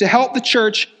capacity to help the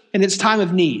church in its time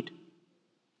of need.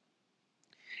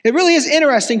 It really is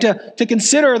interesting to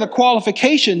consider the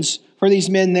qualifications for these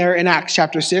men there in Acts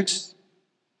chapter 6.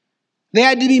 They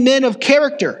had to be men of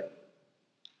character.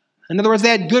 In other words, they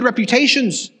had good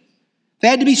reputations. They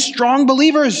had to be strong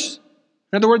believers.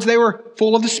 In other words, they were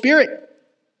full of the Spirit.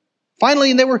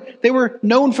 Finally, they were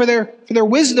known for their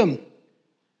wisdom.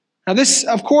 Now, this,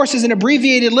 of course, is an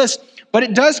abbreviated list, but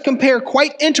it does compare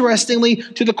quite interestingly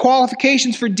to the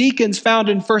qualifications for deacons found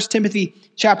in 1 Timothy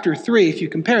chapter 3, if you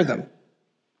compare them.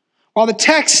 While the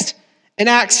text in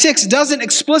Acts 6 doesn't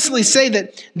explicitly say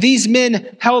that these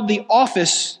men held the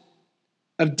office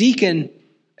of deacon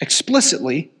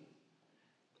explicitly,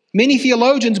 many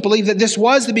theologians believe that this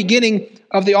was the beginning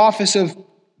of the office of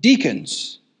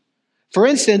deacons. For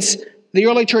instance, the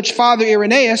early church father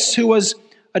Irenaeus, who was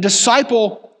a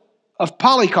disciple of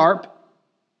Polycarp,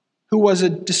 who was a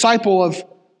disciple of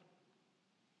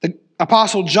the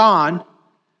Apostle John,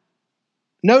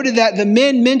 noted that the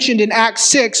men mentioned in Acts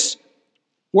 6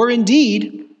 were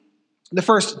indeed the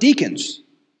first deacons.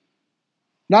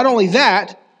 Not only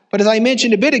that, but as I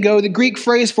mentioned a bit ago, the Greek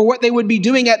phrase for what they would be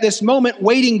doing at this moment,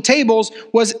 waiting tables,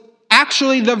 was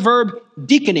actually the verb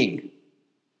deaconing.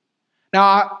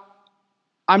 Now,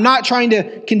 I'm not trying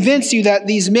to convince you that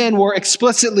these men were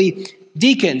explicitly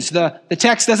deacons. The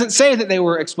text doesn't say that they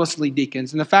were explicitly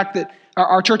deacons. And the fact that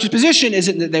our church's position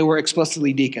isn't that they were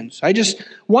explicitly deacons. I just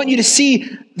want you to see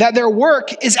that their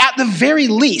work is at the very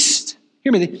least,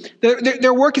 hear me,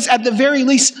 their work is at the very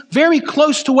least very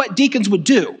close to what deacons would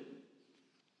do.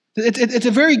 It's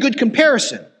a very good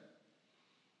comparison.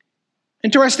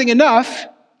 Interesting enough,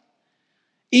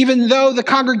 even though the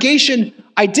congregation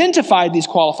identified these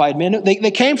qualified men,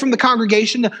 they came from the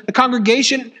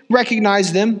congregation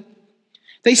recognized them,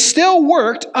 they still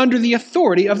worked under the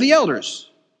authority of the elders.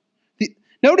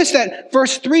 Notice that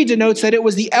verse 3 denotes that it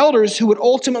was the elders who would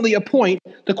ultimately appoint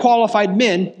the qualified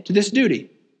men to this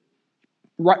duty.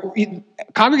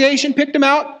 Congregation picked them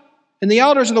out, and the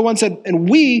elders are the ones that said, and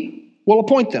we will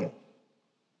appoint them.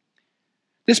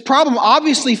 This problem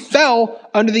obviously fell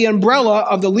under the umbrella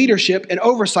of the leadership and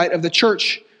oversight of the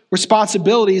church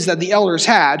responsibilities that the elders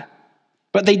had,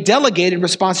 but they delegated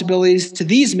responsibilities to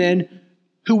these men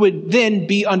who would then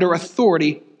be under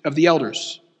authority of the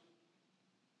elders.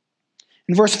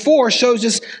 And verse 4 shows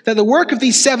us that the work of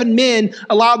these 7 men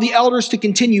allowed the elders to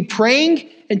continue praying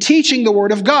and teaching the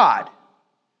word of God.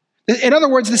 In other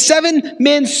words, the 7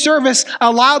 men's service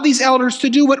allowed these elders to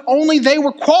do what only they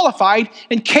were qualified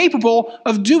and capable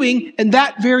of doing in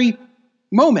that very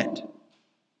moment.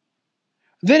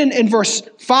 Then in verse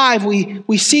 5,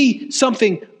 we see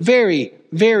something very,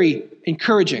 very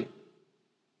encouraging.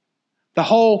 The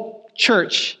whole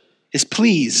church is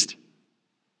pleased.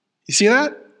 You see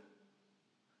that?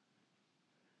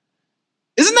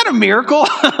 Isn't that a miracle?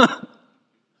 I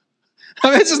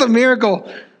mean, it's just a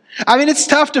miracle. I mean, it's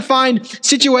tough to find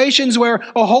situations where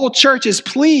a whole church is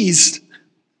pleased.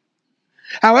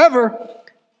 However,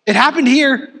 it happened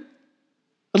here,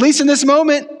 at least in this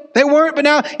moment. They weren't, but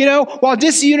now, while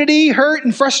disunity, hurt,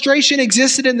 and frustration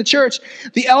existed in the church,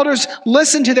 the elders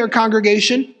listened to their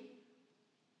congregation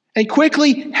and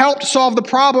quickly helped solve the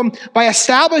problem by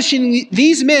establishing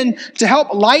these men to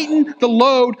help lighten the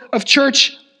load of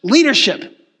church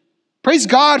leadership. Praise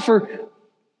God for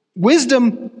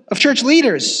wisdom of church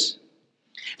leaders.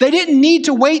 They didn't need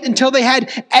to wait until they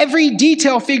had every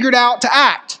detail figured out to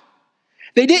act.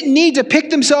 They didn't need to pick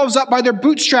themselves up by their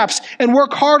bootstraps and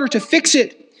work harder to fix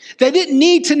it. They didn't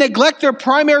need to neglect their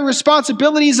primary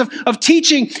responsibilities of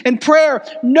teaching and prayer.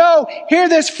 No, hear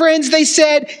this, friends. They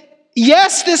said,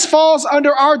 yes, this falls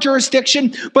under our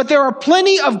jurisdiction, but there are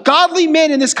plenty of godly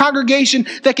men in this congregation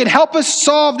that can help us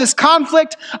solve this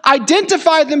conflict.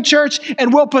 Identify them, church,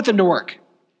 and we'll put them to work.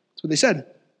 That's what they said.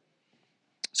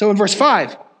 So in verse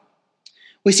 5,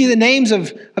 we see the names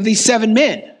of these 7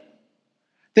 men.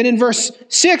 Then in verse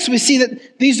 6, we see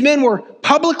that these men were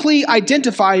publicly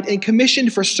identified and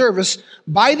commissioned for service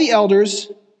by the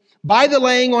elders, by the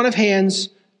laying on of hands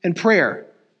and prayer.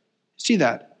 See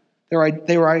that?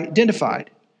 They were identified.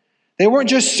 They weren't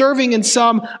just serving in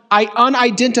some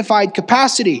unidentified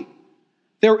capacity.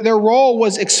 Their role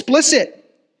was explicit.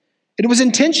 It was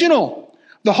intentional.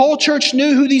 The whole church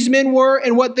knew who these men were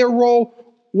and what their role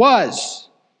was.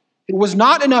 It was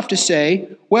not enough to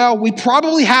say, well, we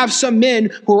probably have some men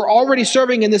who are already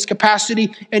serving in this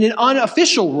capacity in an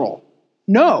unofficial role.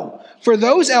 No. For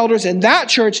those elders in that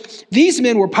church, these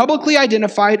men were publicly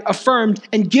identified, affirmed,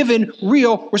 and given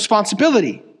real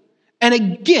responsibility. And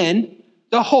again,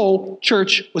 the whole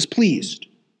church was pleased.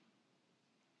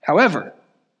 However,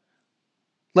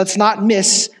 let's not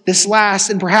miss this last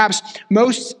and perhaps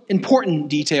most important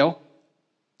detail.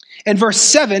 In verse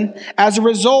 7, as a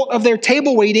result of their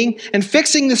table waiting and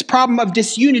fixing this problem of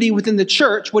disunity within the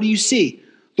church, what do you see?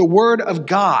 The word of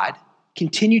God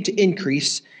continued to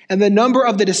increase, and the number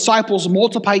of the disciples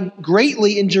multiplied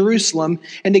greatly in Jerusalem,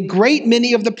 and a great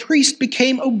many of the priests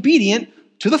became obedient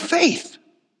to the faith.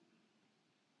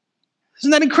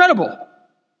 Isn't that incredible?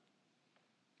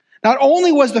 Not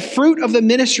only was the fruit of the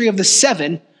ministry of the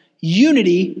 7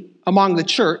 unity among the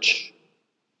church,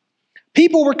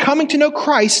 people were coming to know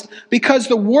Christ because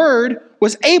the word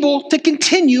was able to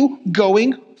continue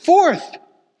going forth.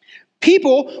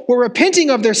 People were repenting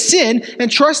of their sin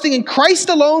and trusting in Christ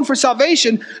alone for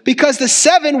salvation because the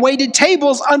 7 waited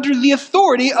tables under the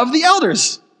authority of the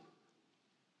elders.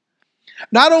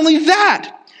 Not only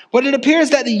that, but it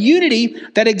appears that the unity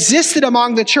that existed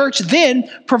among the church then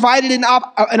provided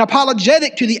an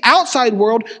apologetic to the outside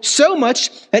world so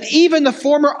much that even the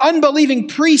former unbelieving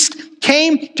priest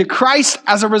came to Christ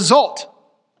as a result.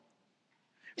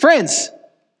 Friends,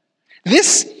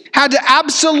 this had to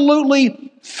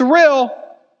absolutely thrill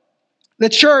the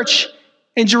church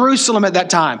in Jerusalem at that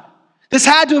time. This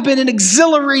had to have been an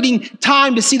exhilarating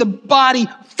time to see the body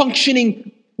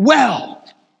functioning well.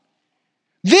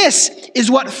 This is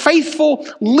what faithful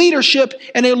leadership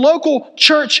in a local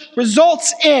church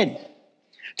results in.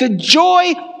 The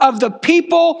joy of the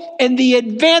people and the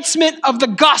advancement of the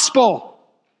gospel.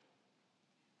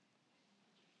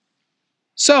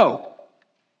 So,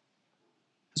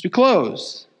 as we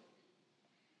close,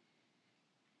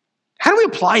 how do we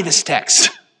apply this text?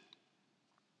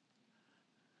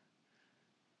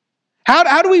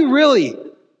 How do we really,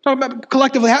 talking about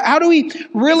collectively, how do we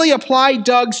really apply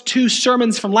Doug's 2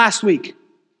 sermons from last week?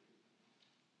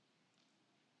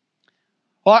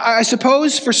 Well, I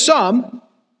suppose for some,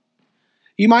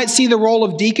 you might see the role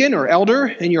of deacon or elder,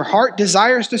 and your heart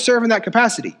desires to serve in that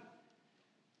capacity.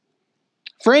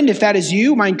 Friend, if that is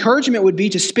you, my encouragement would be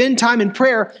to spend time in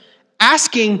prayer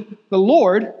asking the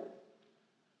Lord,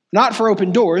 not for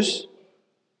open doors,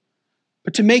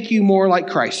 but to make you more like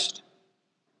Christ.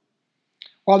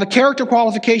 While the character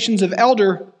qualifications of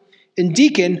elder and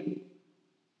deacon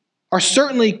are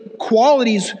certainly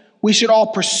qualities we should all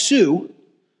pursue,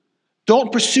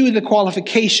 don't pursue the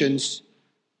qualifications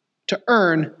to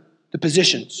earn the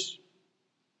positions.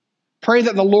 Pray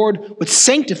that the Lord would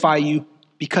sanctify you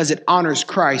because it honors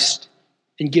Christ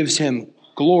and gives him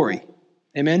glory.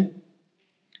 Amen?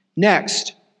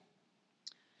 Next,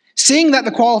 seeing that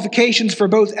the qualifications for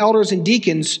both elders and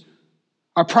deacons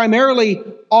are primarily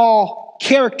all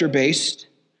character-based,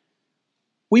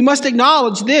 we must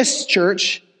acknowledge this,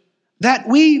 church, that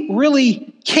we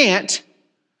really can't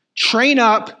train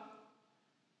up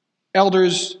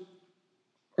elders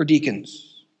or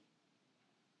deacons.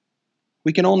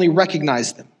 We can only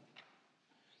recognize them.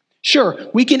 Sure,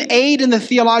 we can aid in the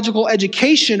theological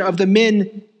education of the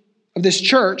men of this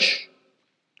church.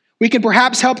 We can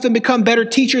perhaps help them become better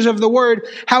teachers of the word.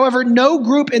 However, no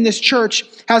group in this church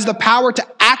has the power to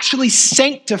actually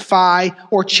sanctify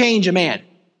or change a man.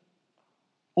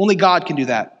 Only God can do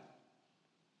that.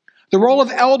 The role of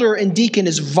elder and deacon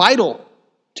is vital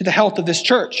to the health of this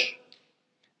church.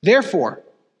 Therefore,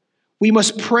 we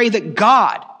must pray that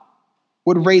God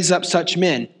would raise up such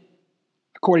men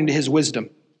according to his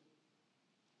wisdom.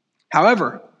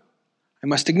 However, I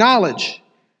must acknowledge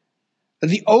that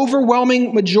the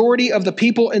overwhelming majority of the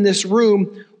people in this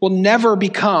room will never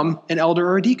become an elder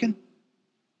or a deacon.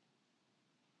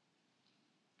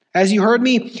 As you heard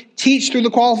me teach through the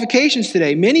qualifications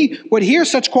today, many would hear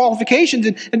such qualifications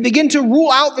and begin to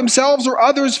rule out themselves or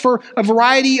others for a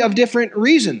variety of different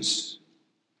reasons.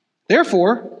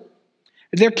 Therefore,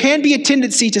 there can be a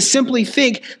tendency to simply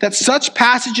think that such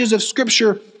passages of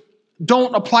Scripture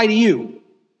don't apply to you.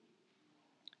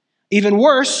 Even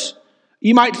worse,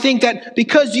 you might think that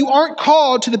because you aren't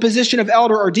called to the position of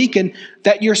elder or deacon,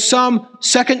 that you're some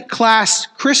second-class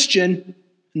Christian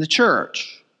in the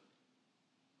church.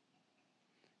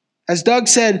 As Doug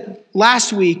said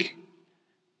last week,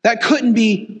 that couldn't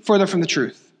be further from the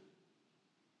truth.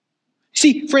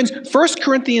 See, friends, 1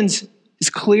 Corinthians is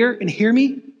clear, and hear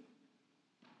me.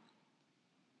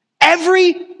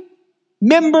 Every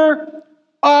member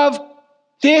of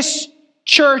this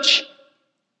church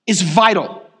is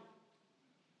vital.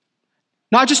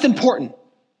 Not just important,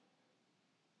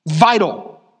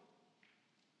 vital.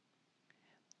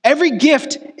 Every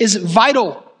gift is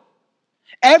vital.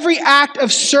 Every act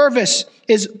of service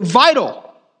is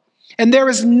vital. And there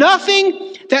is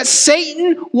nothing that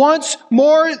Satan wants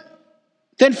more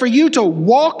than for you to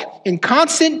walk in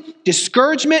constant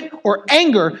discouragement or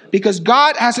anger because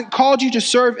God hasn't called you to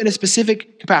serve in a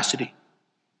specific capacity.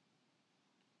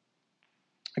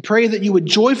 I pray that you would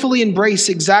joyfully embrace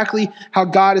exactly how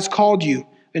God has called you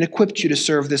and equipped you to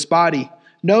serve this body,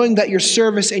 knowing that your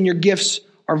service and your gifts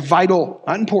are vital,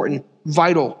 not important,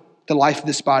 vital to the life of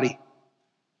this body.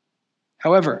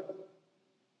 However,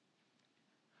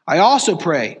 I also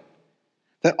pray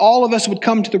that all of us would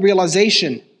come to the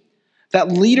realization that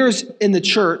leaders in the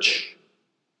church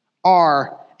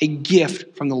are a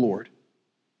gift from the Lord.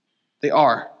 They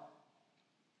are.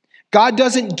 God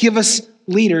doesn't give us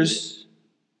leaders.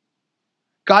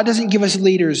 God doesn't give us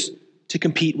leaders to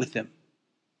compete with them.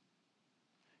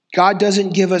 God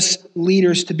doesn't give us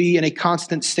leaders to be in a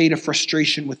constant state of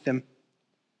frustration with them.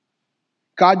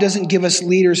 God doesn't give us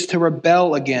leaders to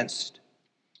rebel against.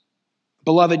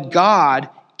 Beloved, God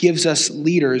gives us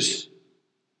leaders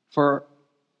for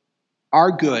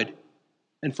our good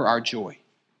and for our joy.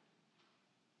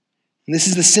 And this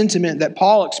is the sentiment that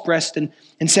Paul expressed in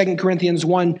 2 Corinthians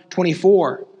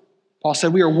 1:24. Paul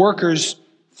said, we are workers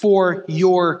for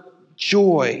your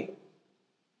joy.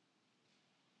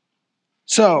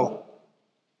 So,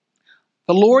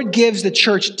 the Lord gives the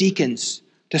church deacons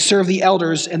to serve the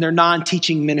elders in their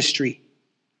non-teaching ministry.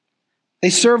 They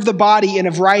serve the body in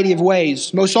a variety of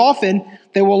ways. Most often,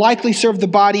 they will likely serve the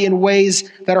body in ways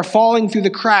that are falling through the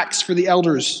cracks for the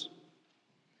elders.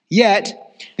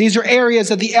 Yet, these are areas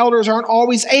that the elders aren't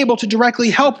always able to directly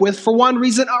help with for one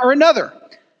reason or another.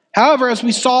 However, as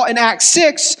we saw in Acts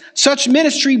 6, such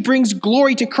ministry brings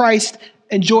glory to Christ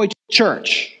and joy to the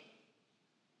church.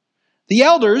 The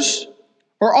elders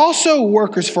are also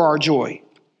workers for our joy.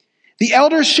 The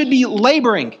elders should be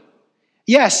laboring.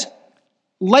 Yes,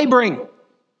 laboring.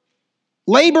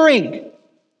 Laboring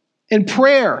in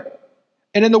prayer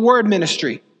and in the word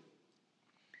ministry.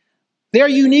 They are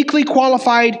uniquely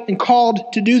qualified and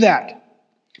called to do that.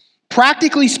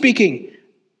 Practically speaking,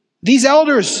 these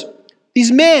elders,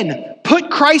 these men, put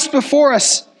Christ before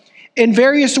us in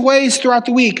various ways throughout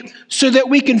the week so that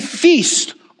we can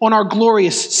feast on our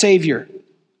glorious Savior.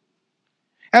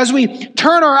 As we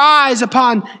turn our eyes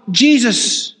upon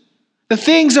Jesus, the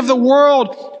things of the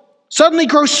world suddenly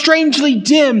grow strangely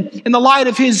dim in the light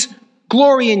of his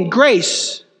glory and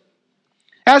grace.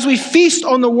 As we feast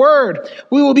on the word,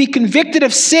 we will be convicted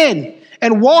of sin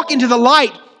and walk into the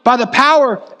light by the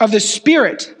power of the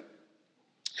Spirit.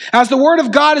 As the word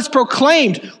of God is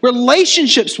proclaimed,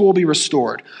 relationships will be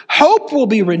restored. Hope will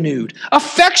be renewed.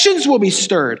 Affections will be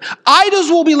stirred. Idols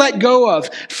will be let go of.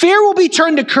 Fear will be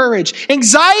turned to courage.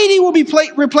 Anxiety will be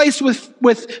replaced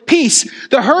with peace.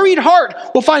 The hurried heart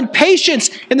will find patience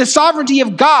in the sovereignty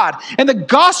of God. And the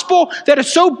gospel that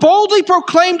is so boldly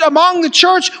proclaimed among the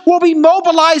church will be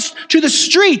mobilized to the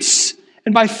streets.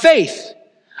 And by faith,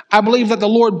 I believe that the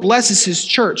Lord blesses his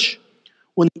church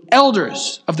when the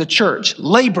elders of the church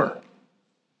labor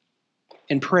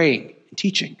in praying and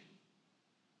teaching.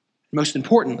 Most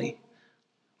importantly,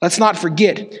 let's not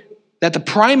forget that the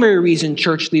primary reason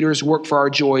church leaders work for our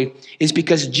joy is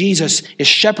because Jesus is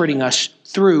shepherding us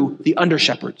through the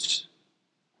under-shepherds.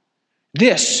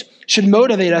 This should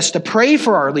motivate us to pray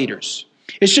for our leaders.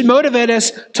 It should motivate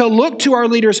us to look to our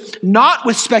leaders not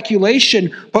with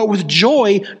speculation, but with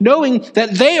joy, knowing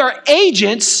that they are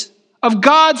agents of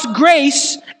God's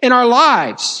grace in our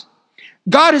lives.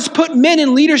 God has put men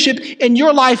in leadership in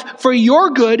your life for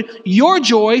your good, your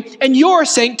joy, and your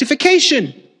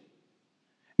sanctification.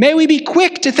 May we be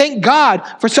quick to thank God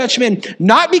for such men,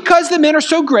 not because the men are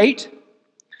so great,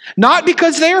 not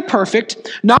because they are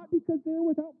perfect, not because they're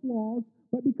without flaws,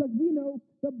 but because we know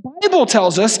the Bible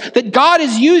tells us that God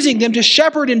is using them to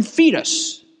shepherd and feed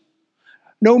us.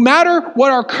 No matter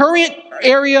what our current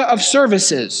area of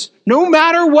service is, no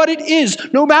matter what it is,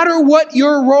 no matter what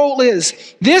your role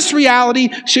is, this reality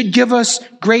should give us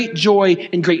great joy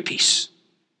and great peace.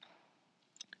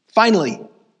 Finally,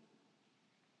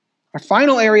 our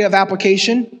final area of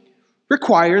application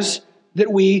requires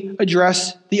that we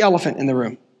address the elephant in the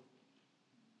room.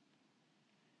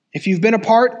 If you've been a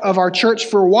part of our church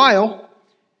for a while,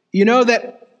 you know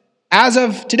that as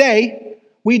of today,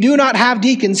 we do not have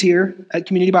deacons here at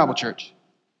Community Bible Church.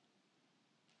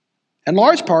 In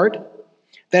large part,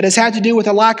 that has had to do with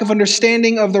a lack of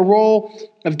understanding of the role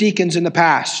of deacons in the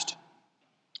past,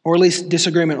 or at least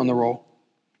disagreement on the role.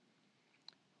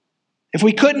 If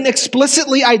we couldn't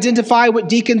explicitly identify what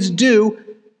deacons do,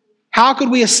 how could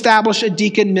we establish a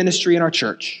deacon ministry in our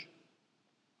church?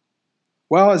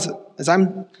 Well, as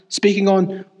I'm speaking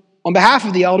on behalf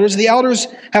of the elders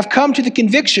have come to the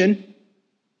conviction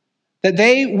that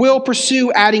they will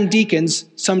pursue adding deacons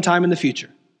sometime in the future.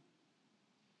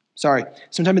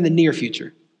 Sometime in the near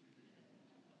future.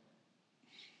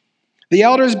 The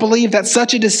elders believe that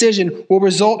such a decision will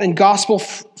result in gospel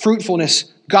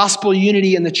fruitfulness, gospel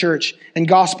unity in the church, and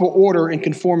gospel order and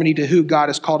conformity to who God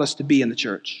has called us to be in the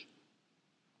church.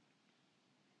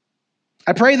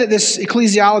 I pray that this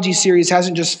ecclesiology series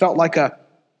hasn't just felt like a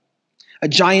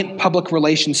giant public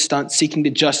relations stunt seeking to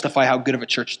justify how good of a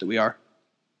church that we are.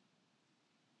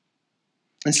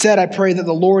 Instead, I pray that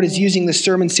the Lord is using this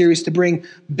sermon series to bring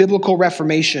biblical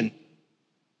reformation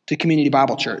to Community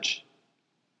Bible Church.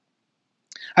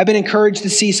 I've been encouraged to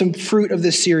see some fruit of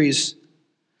this series,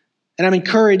 and I'm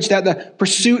encouraged that the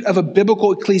pursuit of a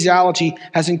biblical ecclesiology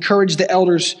has encouraged the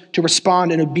elders to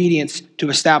respond in obedience to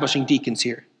establishing deacons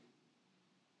here.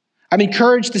 I'm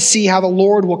encouraged to see how the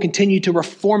Lord will continue to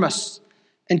reform us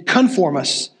and conform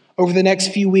us over the next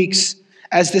few weeks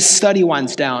as this study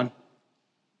winds down.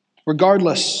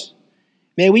 Regardless,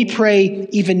 May we pray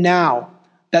even now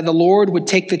that the Lord would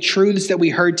take the truths that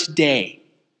we heard today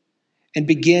and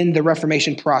begin the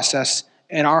Reformation process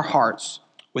in our hearts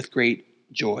with great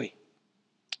joy.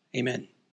 Amen.